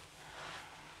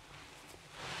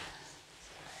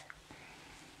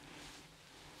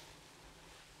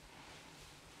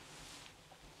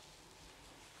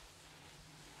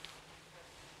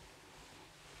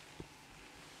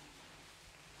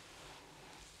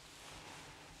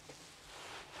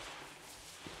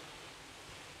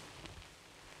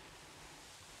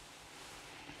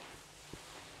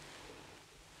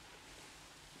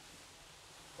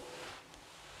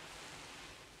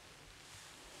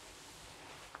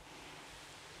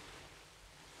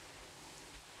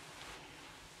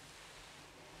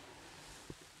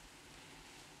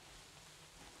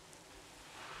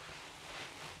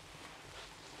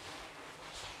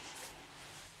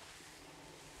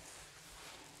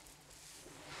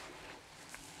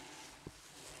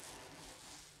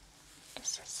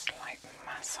 Just a slight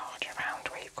massage around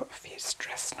where you've got a few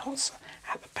stress knots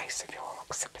at the base of your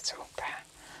occipital there.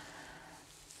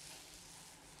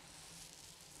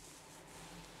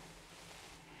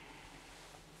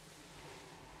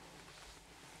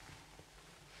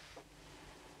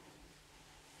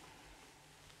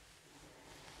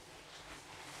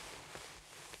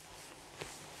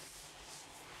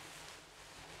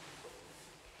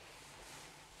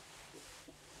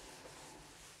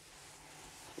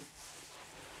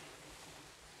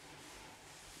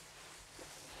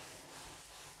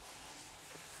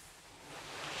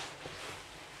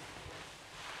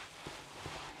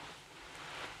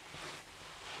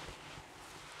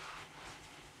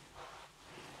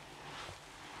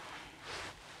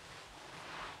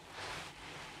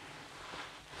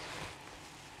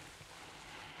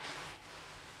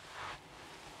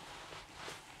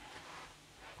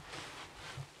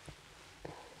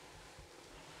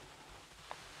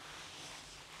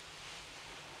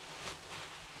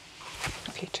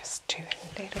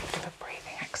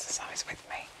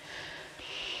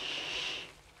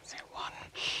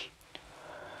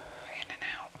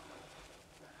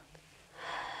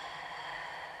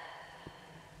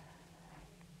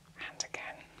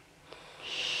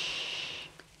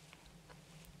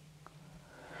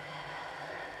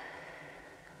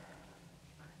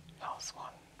 last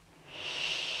one.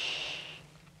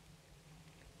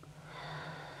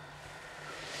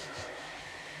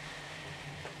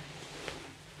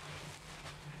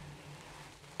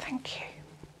 Thank you.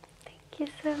 Thank you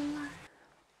so much.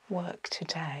 Work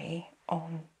today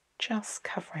on just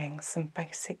covering some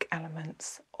basic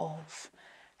elements of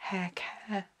hair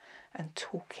care and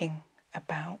talking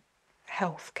about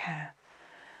health care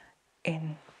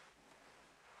in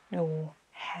your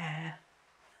hair,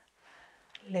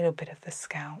 a little bit of the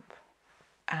scalp,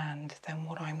 and then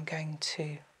what I'm going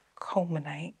to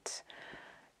culminate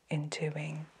in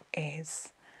doing is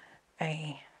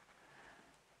a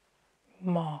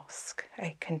mask,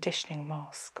 a conditioning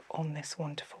mask on this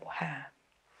wonderful hair.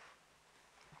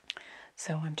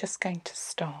 So I'm just going to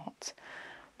start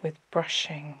with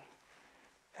brushing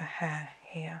the hair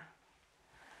here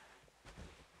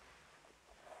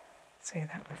so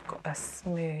that we've got a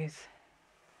smooth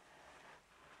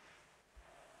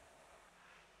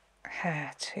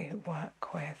hair to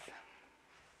work with.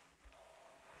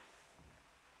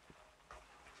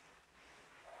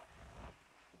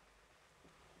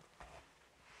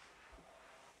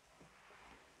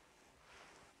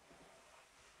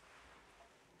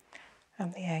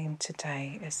 And the aim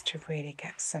today is to really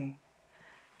get some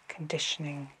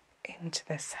conditioning into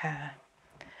this hair.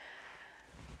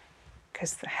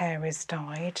 Because the hair is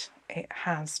dyed, it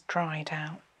has dried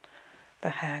out the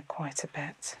hair quite a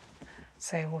bit.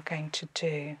 So we're going to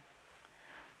do,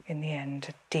 in the end,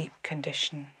 a deep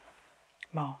condition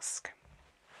mask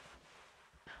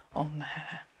on the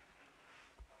hair,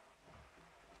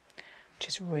 which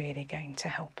is really going to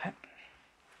help it.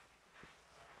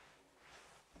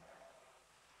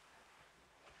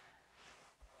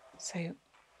 So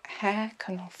hair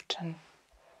can often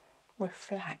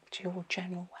reflect your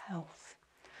general health,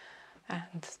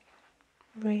 and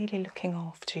really looking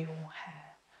after your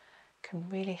hair can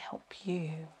really help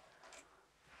you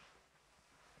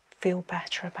feel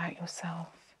better about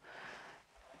yourself,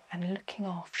 and looking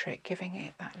after it, giving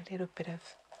it that little bit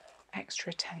of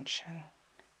extra attention,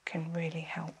 can really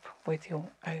help with your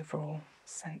overall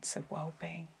sense of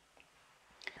well-being.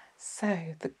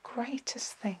 So the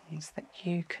greatest things that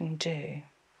you can do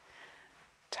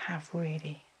to have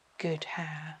really good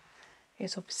hair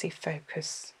is obviously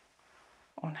focus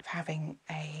on having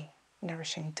a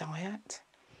nourishing diet,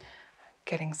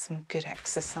 getting some good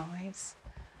exercise,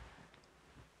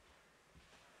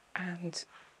 and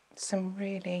some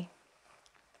really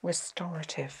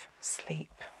restorative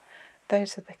sleep.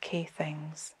 Those are the key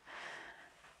things.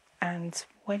 And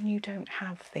when you don't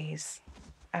have these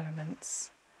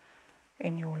elements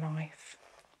in your life,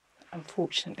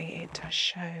 unfortunately it does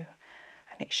show,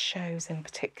 and it shows in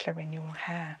particular in your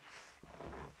hair.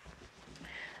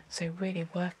 So really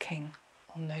working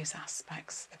on those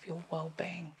aspects of your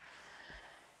well-being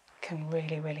can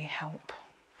really, really help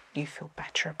you feel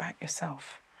better about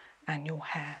yourself and your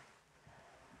hair.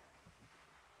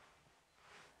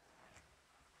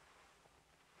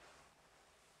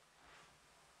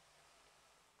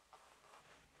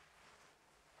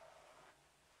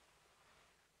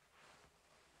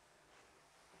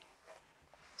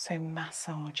 So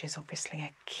massage is obviously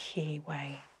a key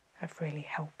way of really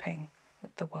helping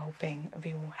with the well-being of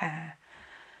your hair,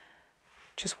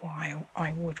 which is why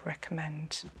I would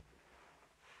recommend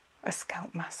a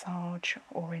scalp massage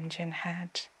or Indian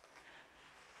head.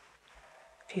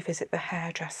 If you visit the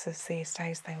hairdressers these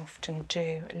days, they often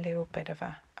do a little bit of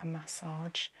a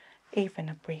massage. Even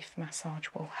a brief massage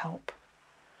will help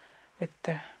with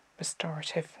the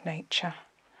restorative nature.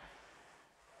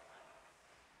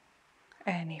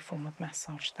 Any form of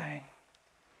massage, though,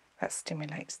 that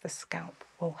stimulates the scalp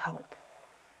will help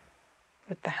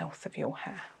with the health of your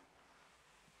hair.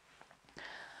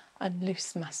 And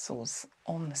loose muscles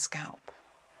on the scalp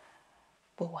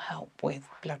will help with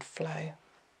blood flow,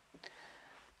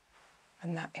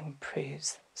 and that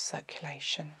improves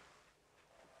circulation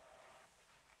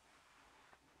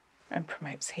and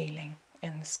promotes healing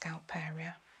in the scalp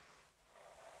area.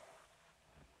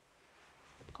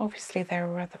 Obviously there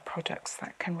are other products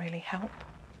that can really help.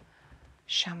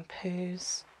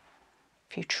 Shampoos,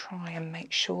 if you try and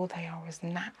make sure they are as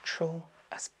natural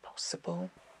as possible.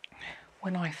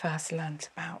 When I first learnt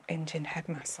about Indian head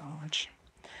massage,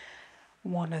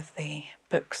 one of the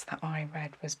books that I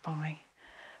read was by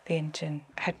the Indian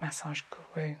head massage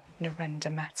guru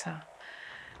Narendra Mehta,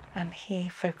 and he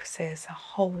focuses a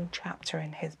whole chapter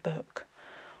in his book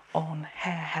on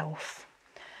hair health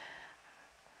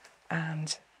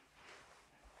and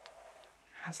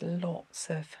has lots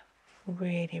of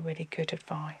really, really good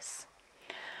advice.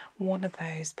 One of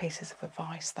those pieces of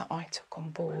advice that I took on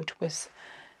board was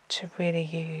to really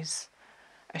use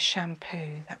a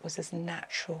shampoo that was as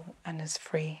natural and as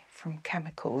free from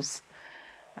chemicals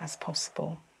as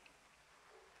possible.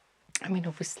 I mean,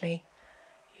 obviously,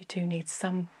 you do need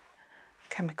some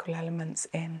chemical elements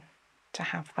in to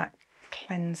have that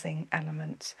cleansing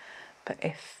element, but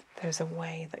if there's a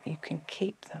way that you can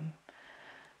keep them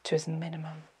to as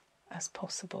minimum as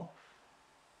possible,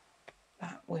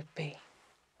 that would be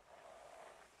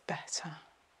better.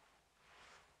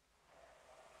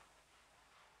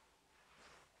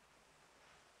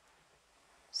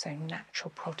 So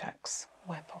natural products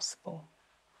where possible.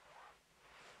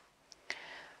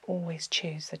 Always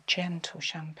choose a gentle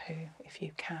shampoo if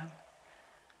you can,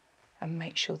 and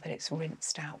make sure that it's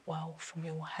rinsed out well from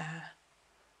your hair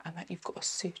and that you've got a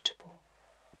suitable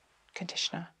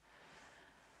conditioner.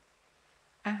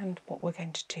 And what we're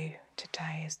going to do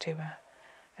today is do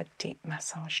a deep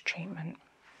massage treatment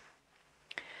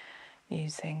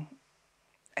using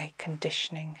a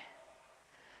conditioning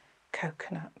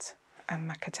coconut and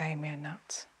macadamia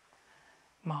nut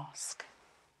mask.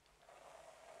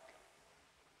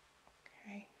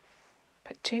 Okay,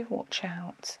 but do watch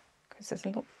out because there's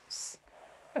lots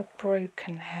of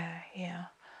broken hair here.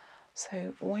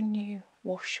 So when you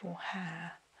wash your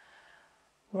hair,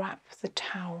 wrap the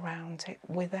towel around it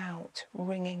without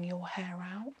wringing your hair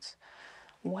out.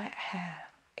 Wet hair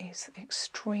is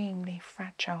extremely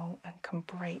fragile and can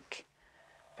break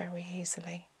very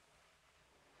easily.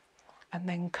 And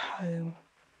then comb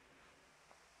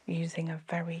using a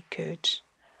very good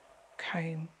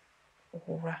comb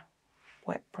or a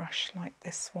wet brush like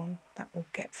this one that will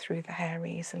get through the hair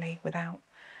easily without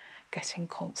getting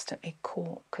constantly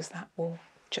caught, because that will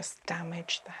just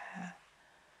damage the hair.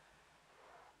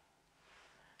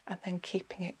 And then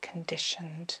keeping it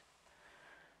conditioned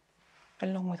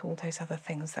along with all those other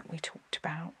things that we talked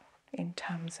about in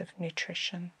terms of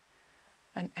nutrition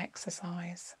and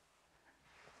exercise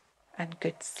and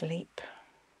good sleep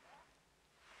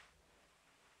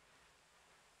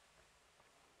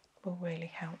will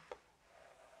really help.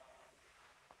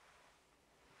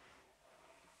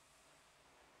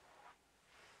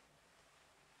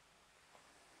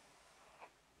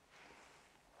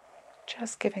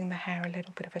 Just giving the hair a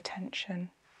little bit of attention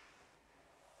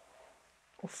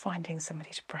or finding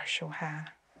somebody to brush your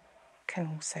hair can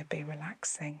also be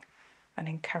relaxing and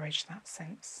encourage that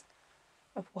sense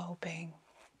of well-being.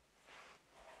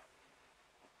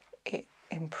 It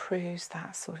improves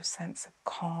that sort of sense of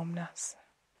calmness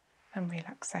and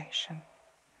relaxation.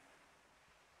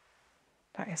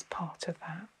 That is part of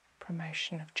that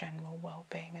promotion of general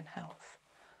well-being and health.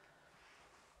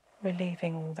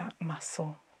 Relieving all that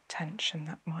muscle tension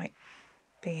that might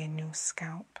be in your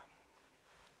scalp.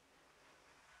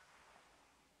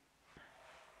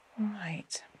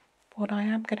 Right, what I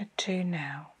am going to do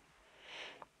now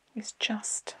is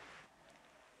just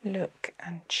look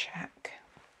and check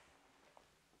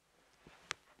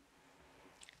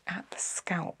at the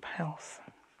scalp health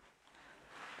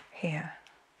here,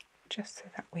 just so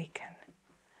that we can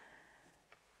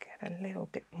get a little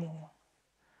bit more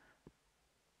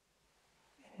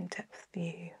in-depth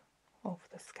view of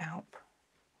the scalp.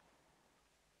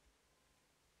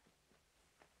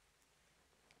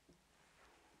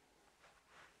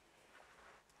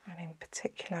 And in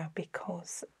particular,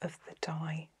 because of the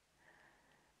dye,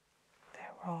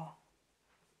 there are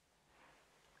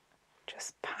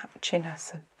just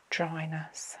patchiness of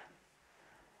dryness.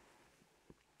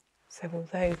 So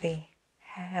although the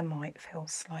hair might feel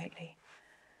slightly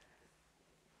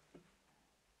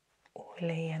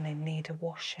oily and in need of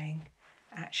washing,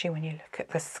 actually when you look at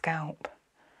the scalp,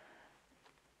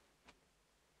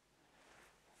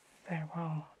 there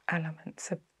are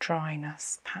elements of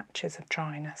dryness, patches of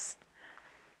dryness.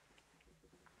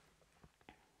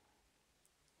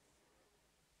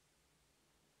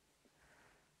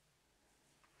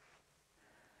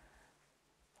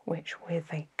 Which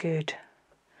with a good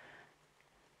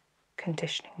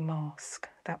conditioning mask,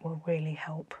 that will really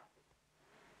help.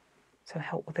 So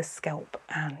help with the scalp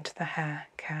and the hair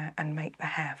care and make the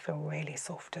hair feel really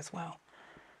soft as well.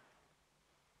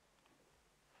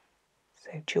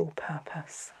 So dual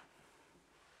purpose.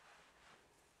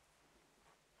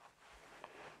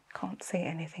 Can't see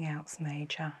anything else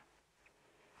major.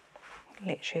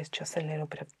 Literally is just a little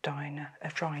bit of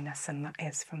dryness, and that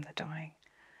is from the dyeing.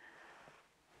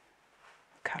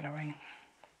 Colouring.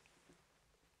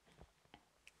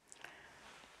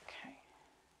 Okay.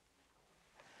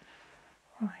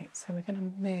 Right, so we're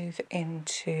going to move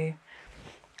into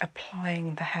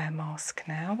applying the hair mask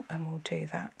now, and we'll do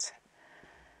that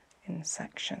in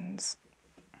sections.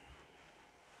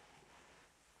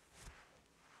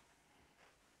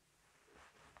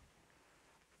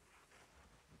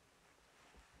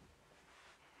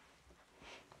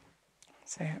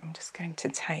 So I'm just going to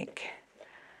take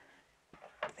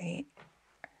the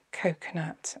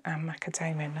coconut and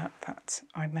macadamia nut that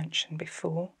I mentioned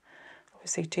before.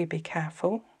 Obviously do be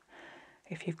careful.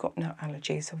 If you've got nut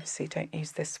allergies, obviously don't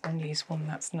use this one, use one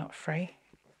that's nut free.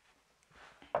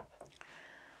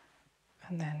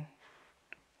 And then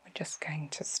we're just going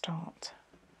to start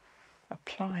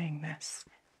applying this.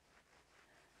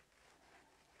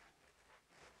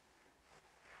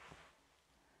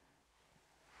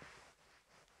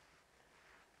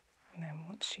 And then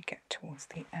once you get towards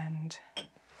the end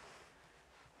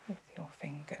with your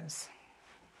fingers,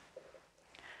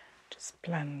 just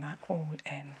blend that all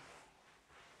in.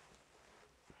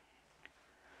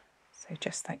 So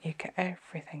just that you get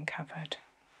everything covered.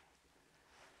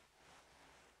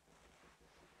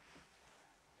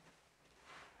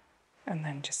 And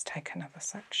then just take another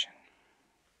section.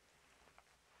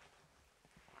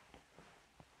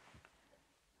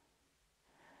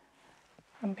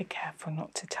 And be careful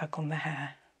not to tug on the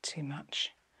hair too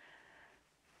much.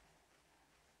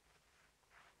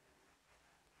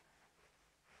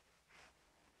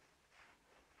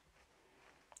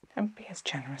 And be as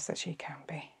generous as you can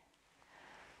be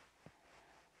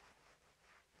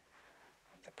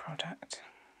with the product.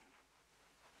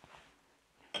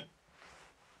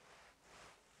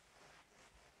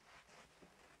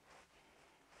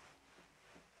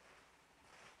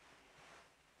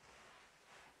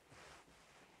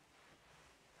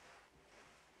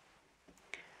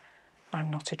 I'm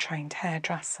not a trained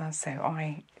hairdresser, so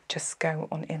I just go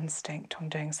on instinct on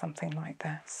doing something like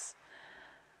this.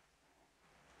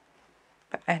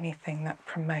 But anything that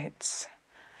promotes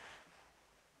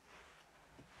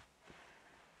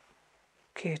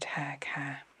good hair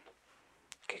care,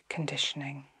 good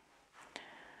conditioning.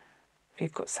 If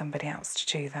you've got somebody else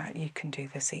to do that, you can do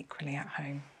this equally at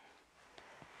home.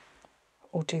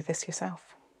 Or do this yourself.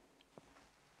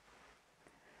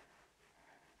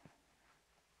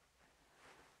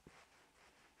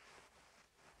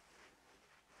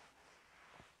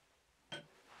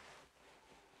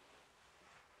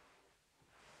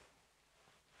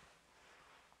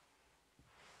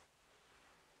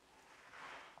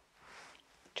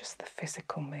 Just the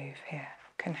physical move here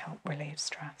can help relieve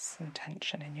stress and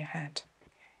tension in your head.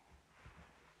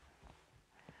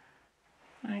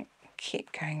 Right,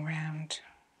 keep going round.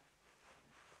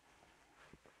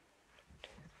 Do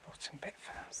the bottom bit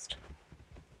first.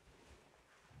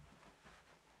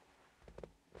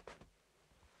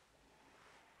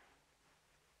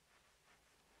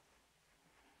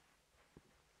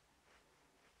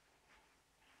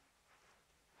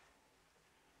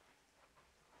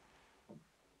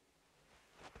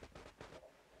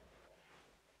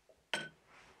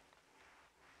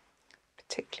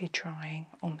 Particularly drying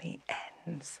on the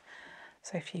ends.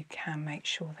 So if you can make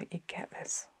sure that you get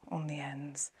this on the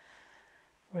ends,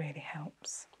 really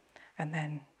helps. And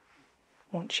then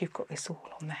once you've got this all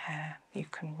on the hair, you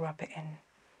can rub it in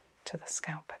to the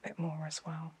scalp a bit more as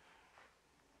well.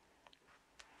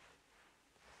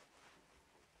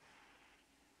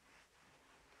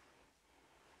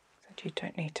 So you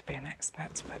don't need to be an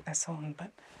expert to put this on,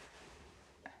 but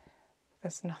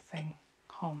there's nothing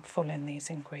harmful in these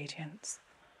ingredients.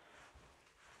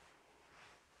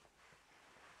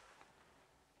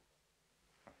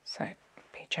 So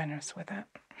be generous with it.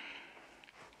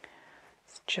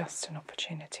 It's just an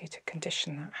opportunity to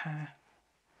condition that hair.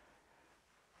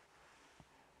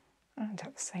 And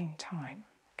at the same time,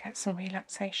 get some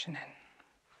relaxation in.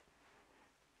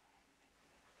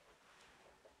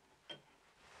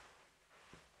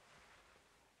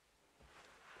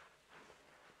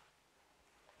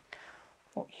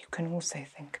 What you can also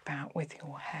think about with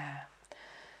your hair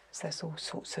is there's all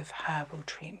sorts of herbal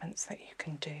treatments that you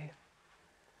can do.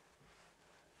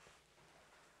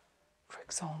 For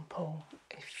example,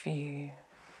 if you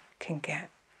can get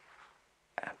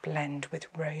a blend with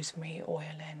rosemary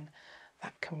oil in,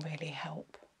 that can really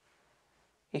help.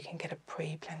 You can get a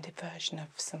pre-blended version of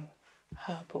some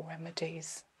herbal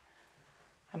remedies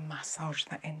and massage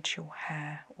that into your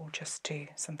hair, or just do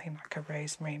something like a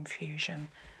rosemary infusion,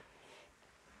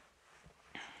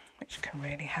 which can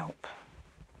really help.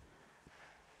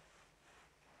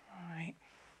 Right,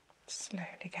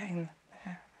 slowly getting the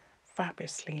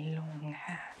fabulously long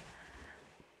hair,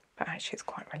 but actually it's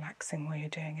quite relaxing while you're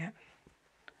doing it.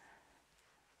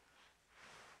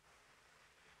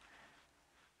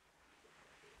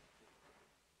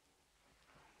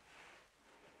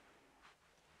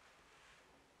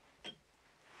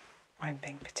 I'm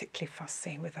being particularly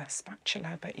fussy with a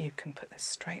spatula, but you can put this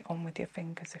straight on with your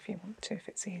fingers if you want to, if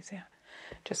it's easier.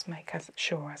 Just make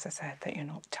sure, as I said, that you're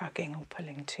not tugging or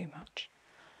pulling too much.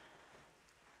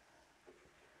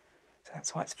 So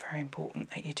that's why it's very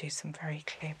important that you do some very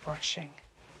clear brushing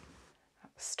at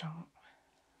the start.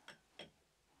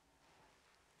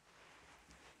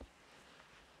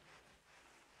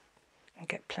 And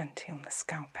get plenty on the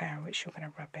scalp area, which you're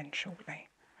going to rub in shortly.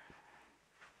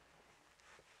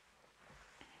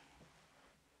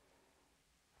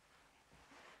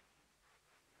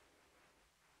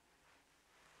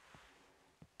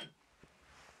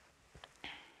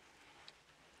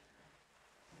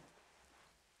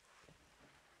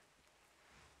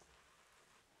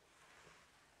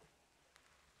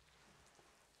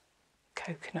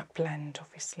 Coconut blend,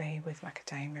 obviously, with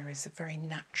macadamia is a very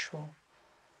natural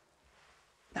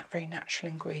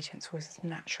ingredients, or as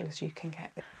natural as you can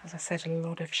get. As I said, a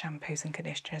lot of shampoos and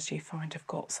conditioners you find have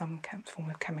got some form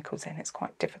of chemicals in. It's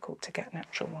quite difficult to get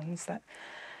natural ones that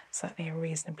certainly are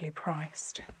reasonably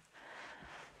priced.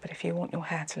 But if you want your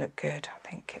hair to look good, I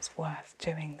think it's worth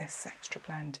doing this extra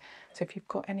blend. So if you've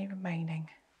got any remaining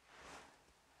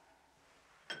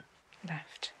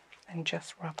left, then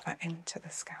just rub that into the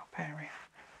scalp area.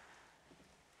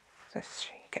 So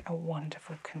you get a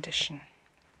wonderful condition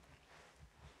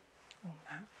on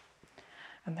that.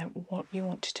 And then what you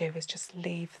want to do is just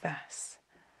leave this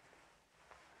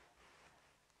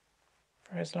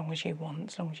for as long as you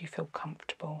want, as long as you feel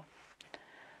comfortable.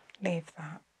 Leave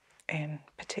that in,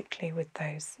 particularly with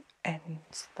those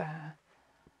ends there.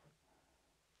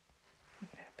 A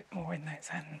bit more in those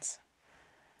ends.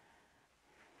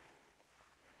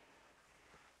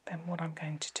 Then what I'm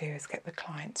going to do is get the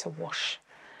client to wash,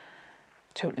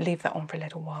 to leave that on for a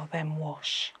little while, then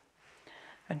wash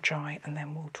and dry, and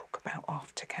then we'll talk about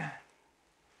aftercare.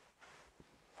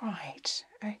 Right,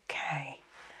 okay.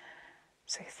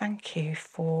 So thank you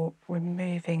for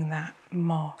removing that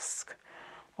mask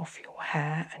off your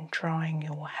hair and drying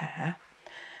your hair.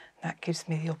 That gives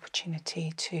me the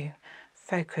opportunity to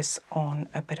focus on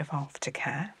a bit of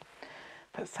aftercare.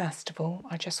 But first of all,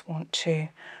 I just want to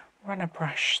run a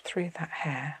brush through that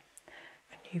hair,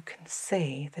 and you can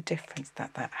see the difference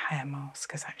that that hair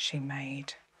mask has actually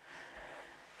made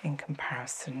in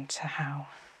comparison to how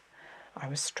I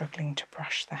was struggling to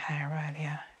brush the hair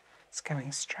earlier. It's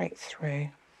going straight through.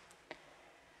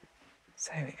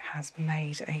 So it has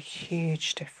made a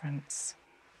huge difference.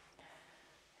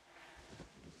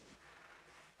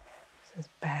 There's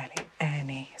barely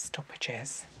any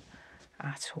stoppages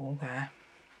at all there.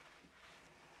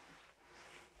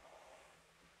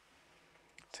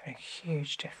 So a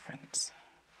huge difference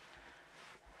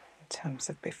in terms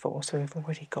of before. So we've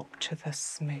already got to the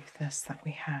smoothness that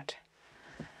we had,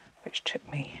 which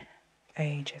took me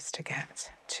ages to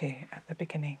get to at the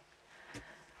beginning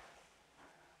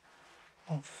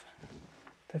of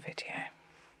the video.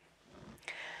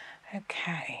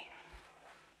 Okay,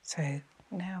 so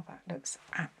now that looks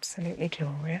absolutely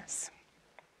glorious.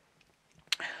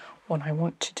 What I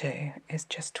want to do is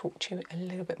just talk to you a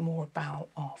little bit more about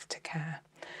aftercare.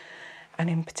 And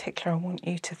in particular, I want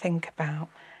you to think about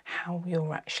how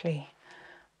you're actually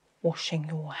washing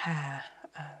your hair,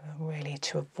 really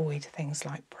to avoid things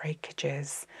like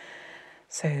breakages.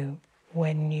 So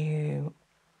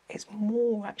it's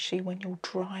more actually when you're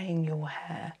drying your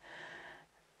hair,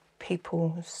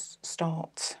 people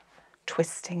start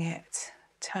twisting it,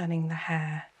 turning the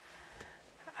hair,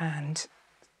 and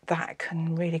that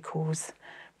can really cause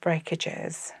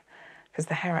breakages because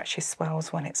the hair actually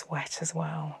swells when it's wet as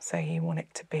well. So you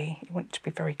want to be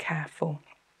very careful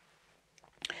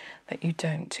that you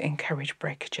don't encourage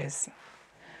breakages,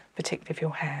 particularly if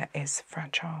your hair is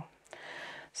fragile.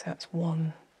 So that's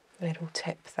one little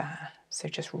tip there. So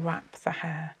just wrap the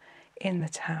hair in the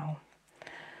towel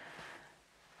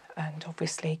and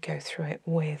obviously go through it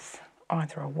with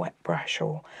either a wet brush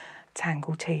or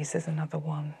Tangle Tease is another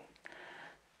one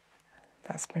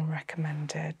that's been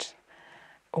recommended,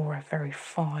 or a very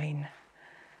fine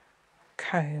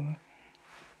comb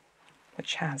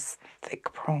which has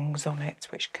thick prongs on it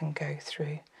which can go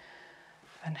through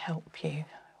and help you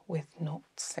with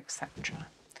knots, etc.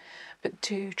 But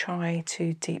do try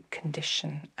to deep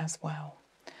condition as well.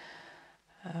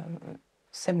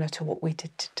 Similar to what we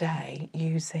did today,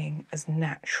 using as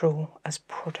natural as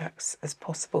products as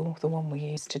possible. The one we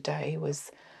used today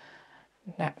was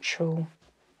natural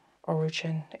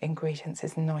origin ingredients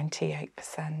is 98%,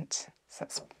 so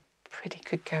that's pretty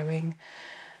good going.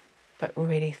 But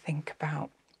really think about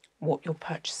what you're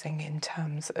purchasing in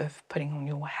terms of putting on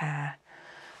your hair,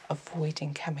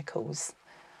 avoiding chemicals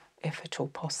if at all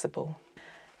possible.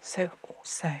 So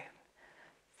also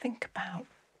think about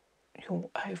your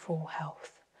overall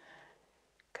health,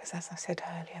 because as I said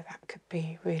earlier, that could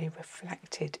be really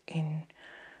reflected in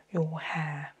your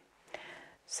hair.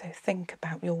 So think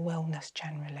about your wellness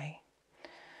generally.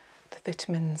 the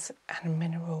vitamins and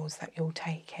minerals that you're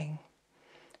taking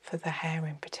for the hair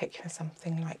in particular,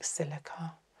 something like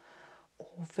silica or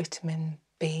vitamin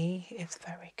B is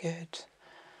very good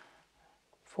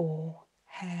for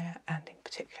hair and in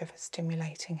particular for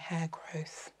stimulating hair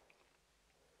growth.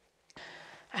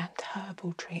 And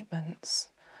herbal treatments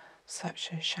such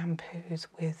as shampoos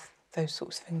with those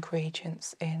sorts of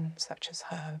ingredients in, such as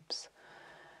herbs,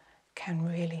 can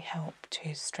really help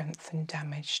to strengthen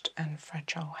damaged and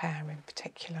fragile hair in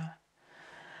particular.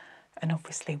 And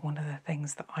obviously one of the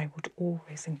things that I would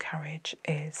always encourage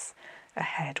is a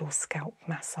head or scalp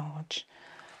massage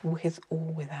with or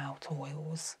without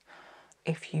oils.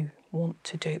 If you want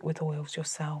to do it with oils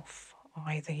yourself,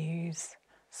 either use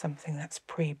something that's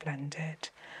pre-blended,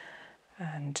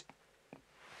 and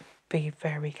be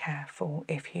very careful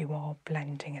if you are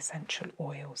blending essential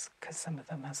oils, because some of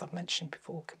them, as I've mentioned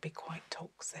before, can be quite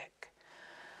toxic.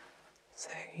 So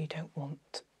you don't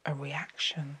want a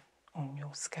reaction on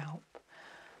your scalp.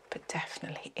 But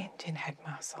definitely Indian head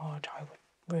massage I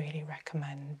would really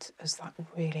recommend, as that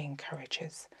really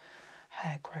encourages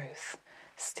hair growth,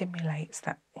 stimulates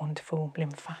that wonderful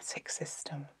lymphatic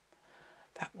system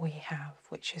that we have,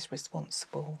 which is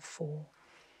responsible for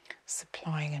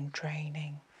supplying and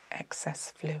draining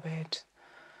excess fluid,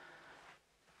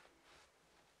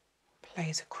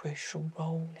 plays a crucial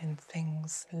role in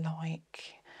things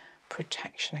like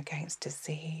protection against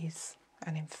disease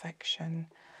and infection.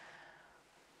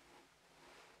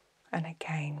 And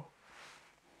again,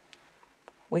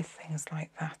 with things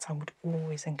like that, I would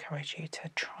always encourage you to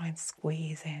try and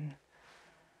squeeze in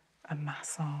a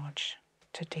massage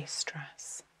to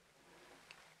de-stress.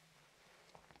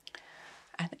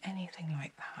 And anything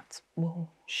like that will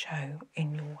show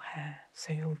in your hair,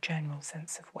 so your general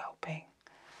sense of well-being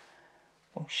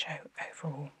will show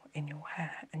overall in your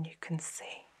hair. And you can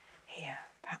see here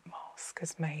that mask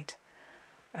has made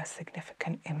a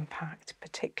significant impact,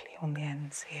 particularly on the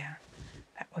ends here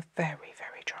that were very,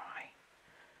 very dry.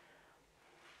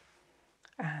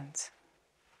 And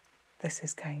this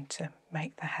is going to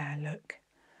make the hair look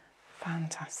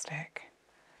fantastic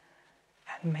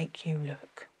and make you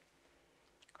look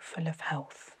full of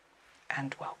health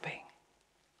and well-being.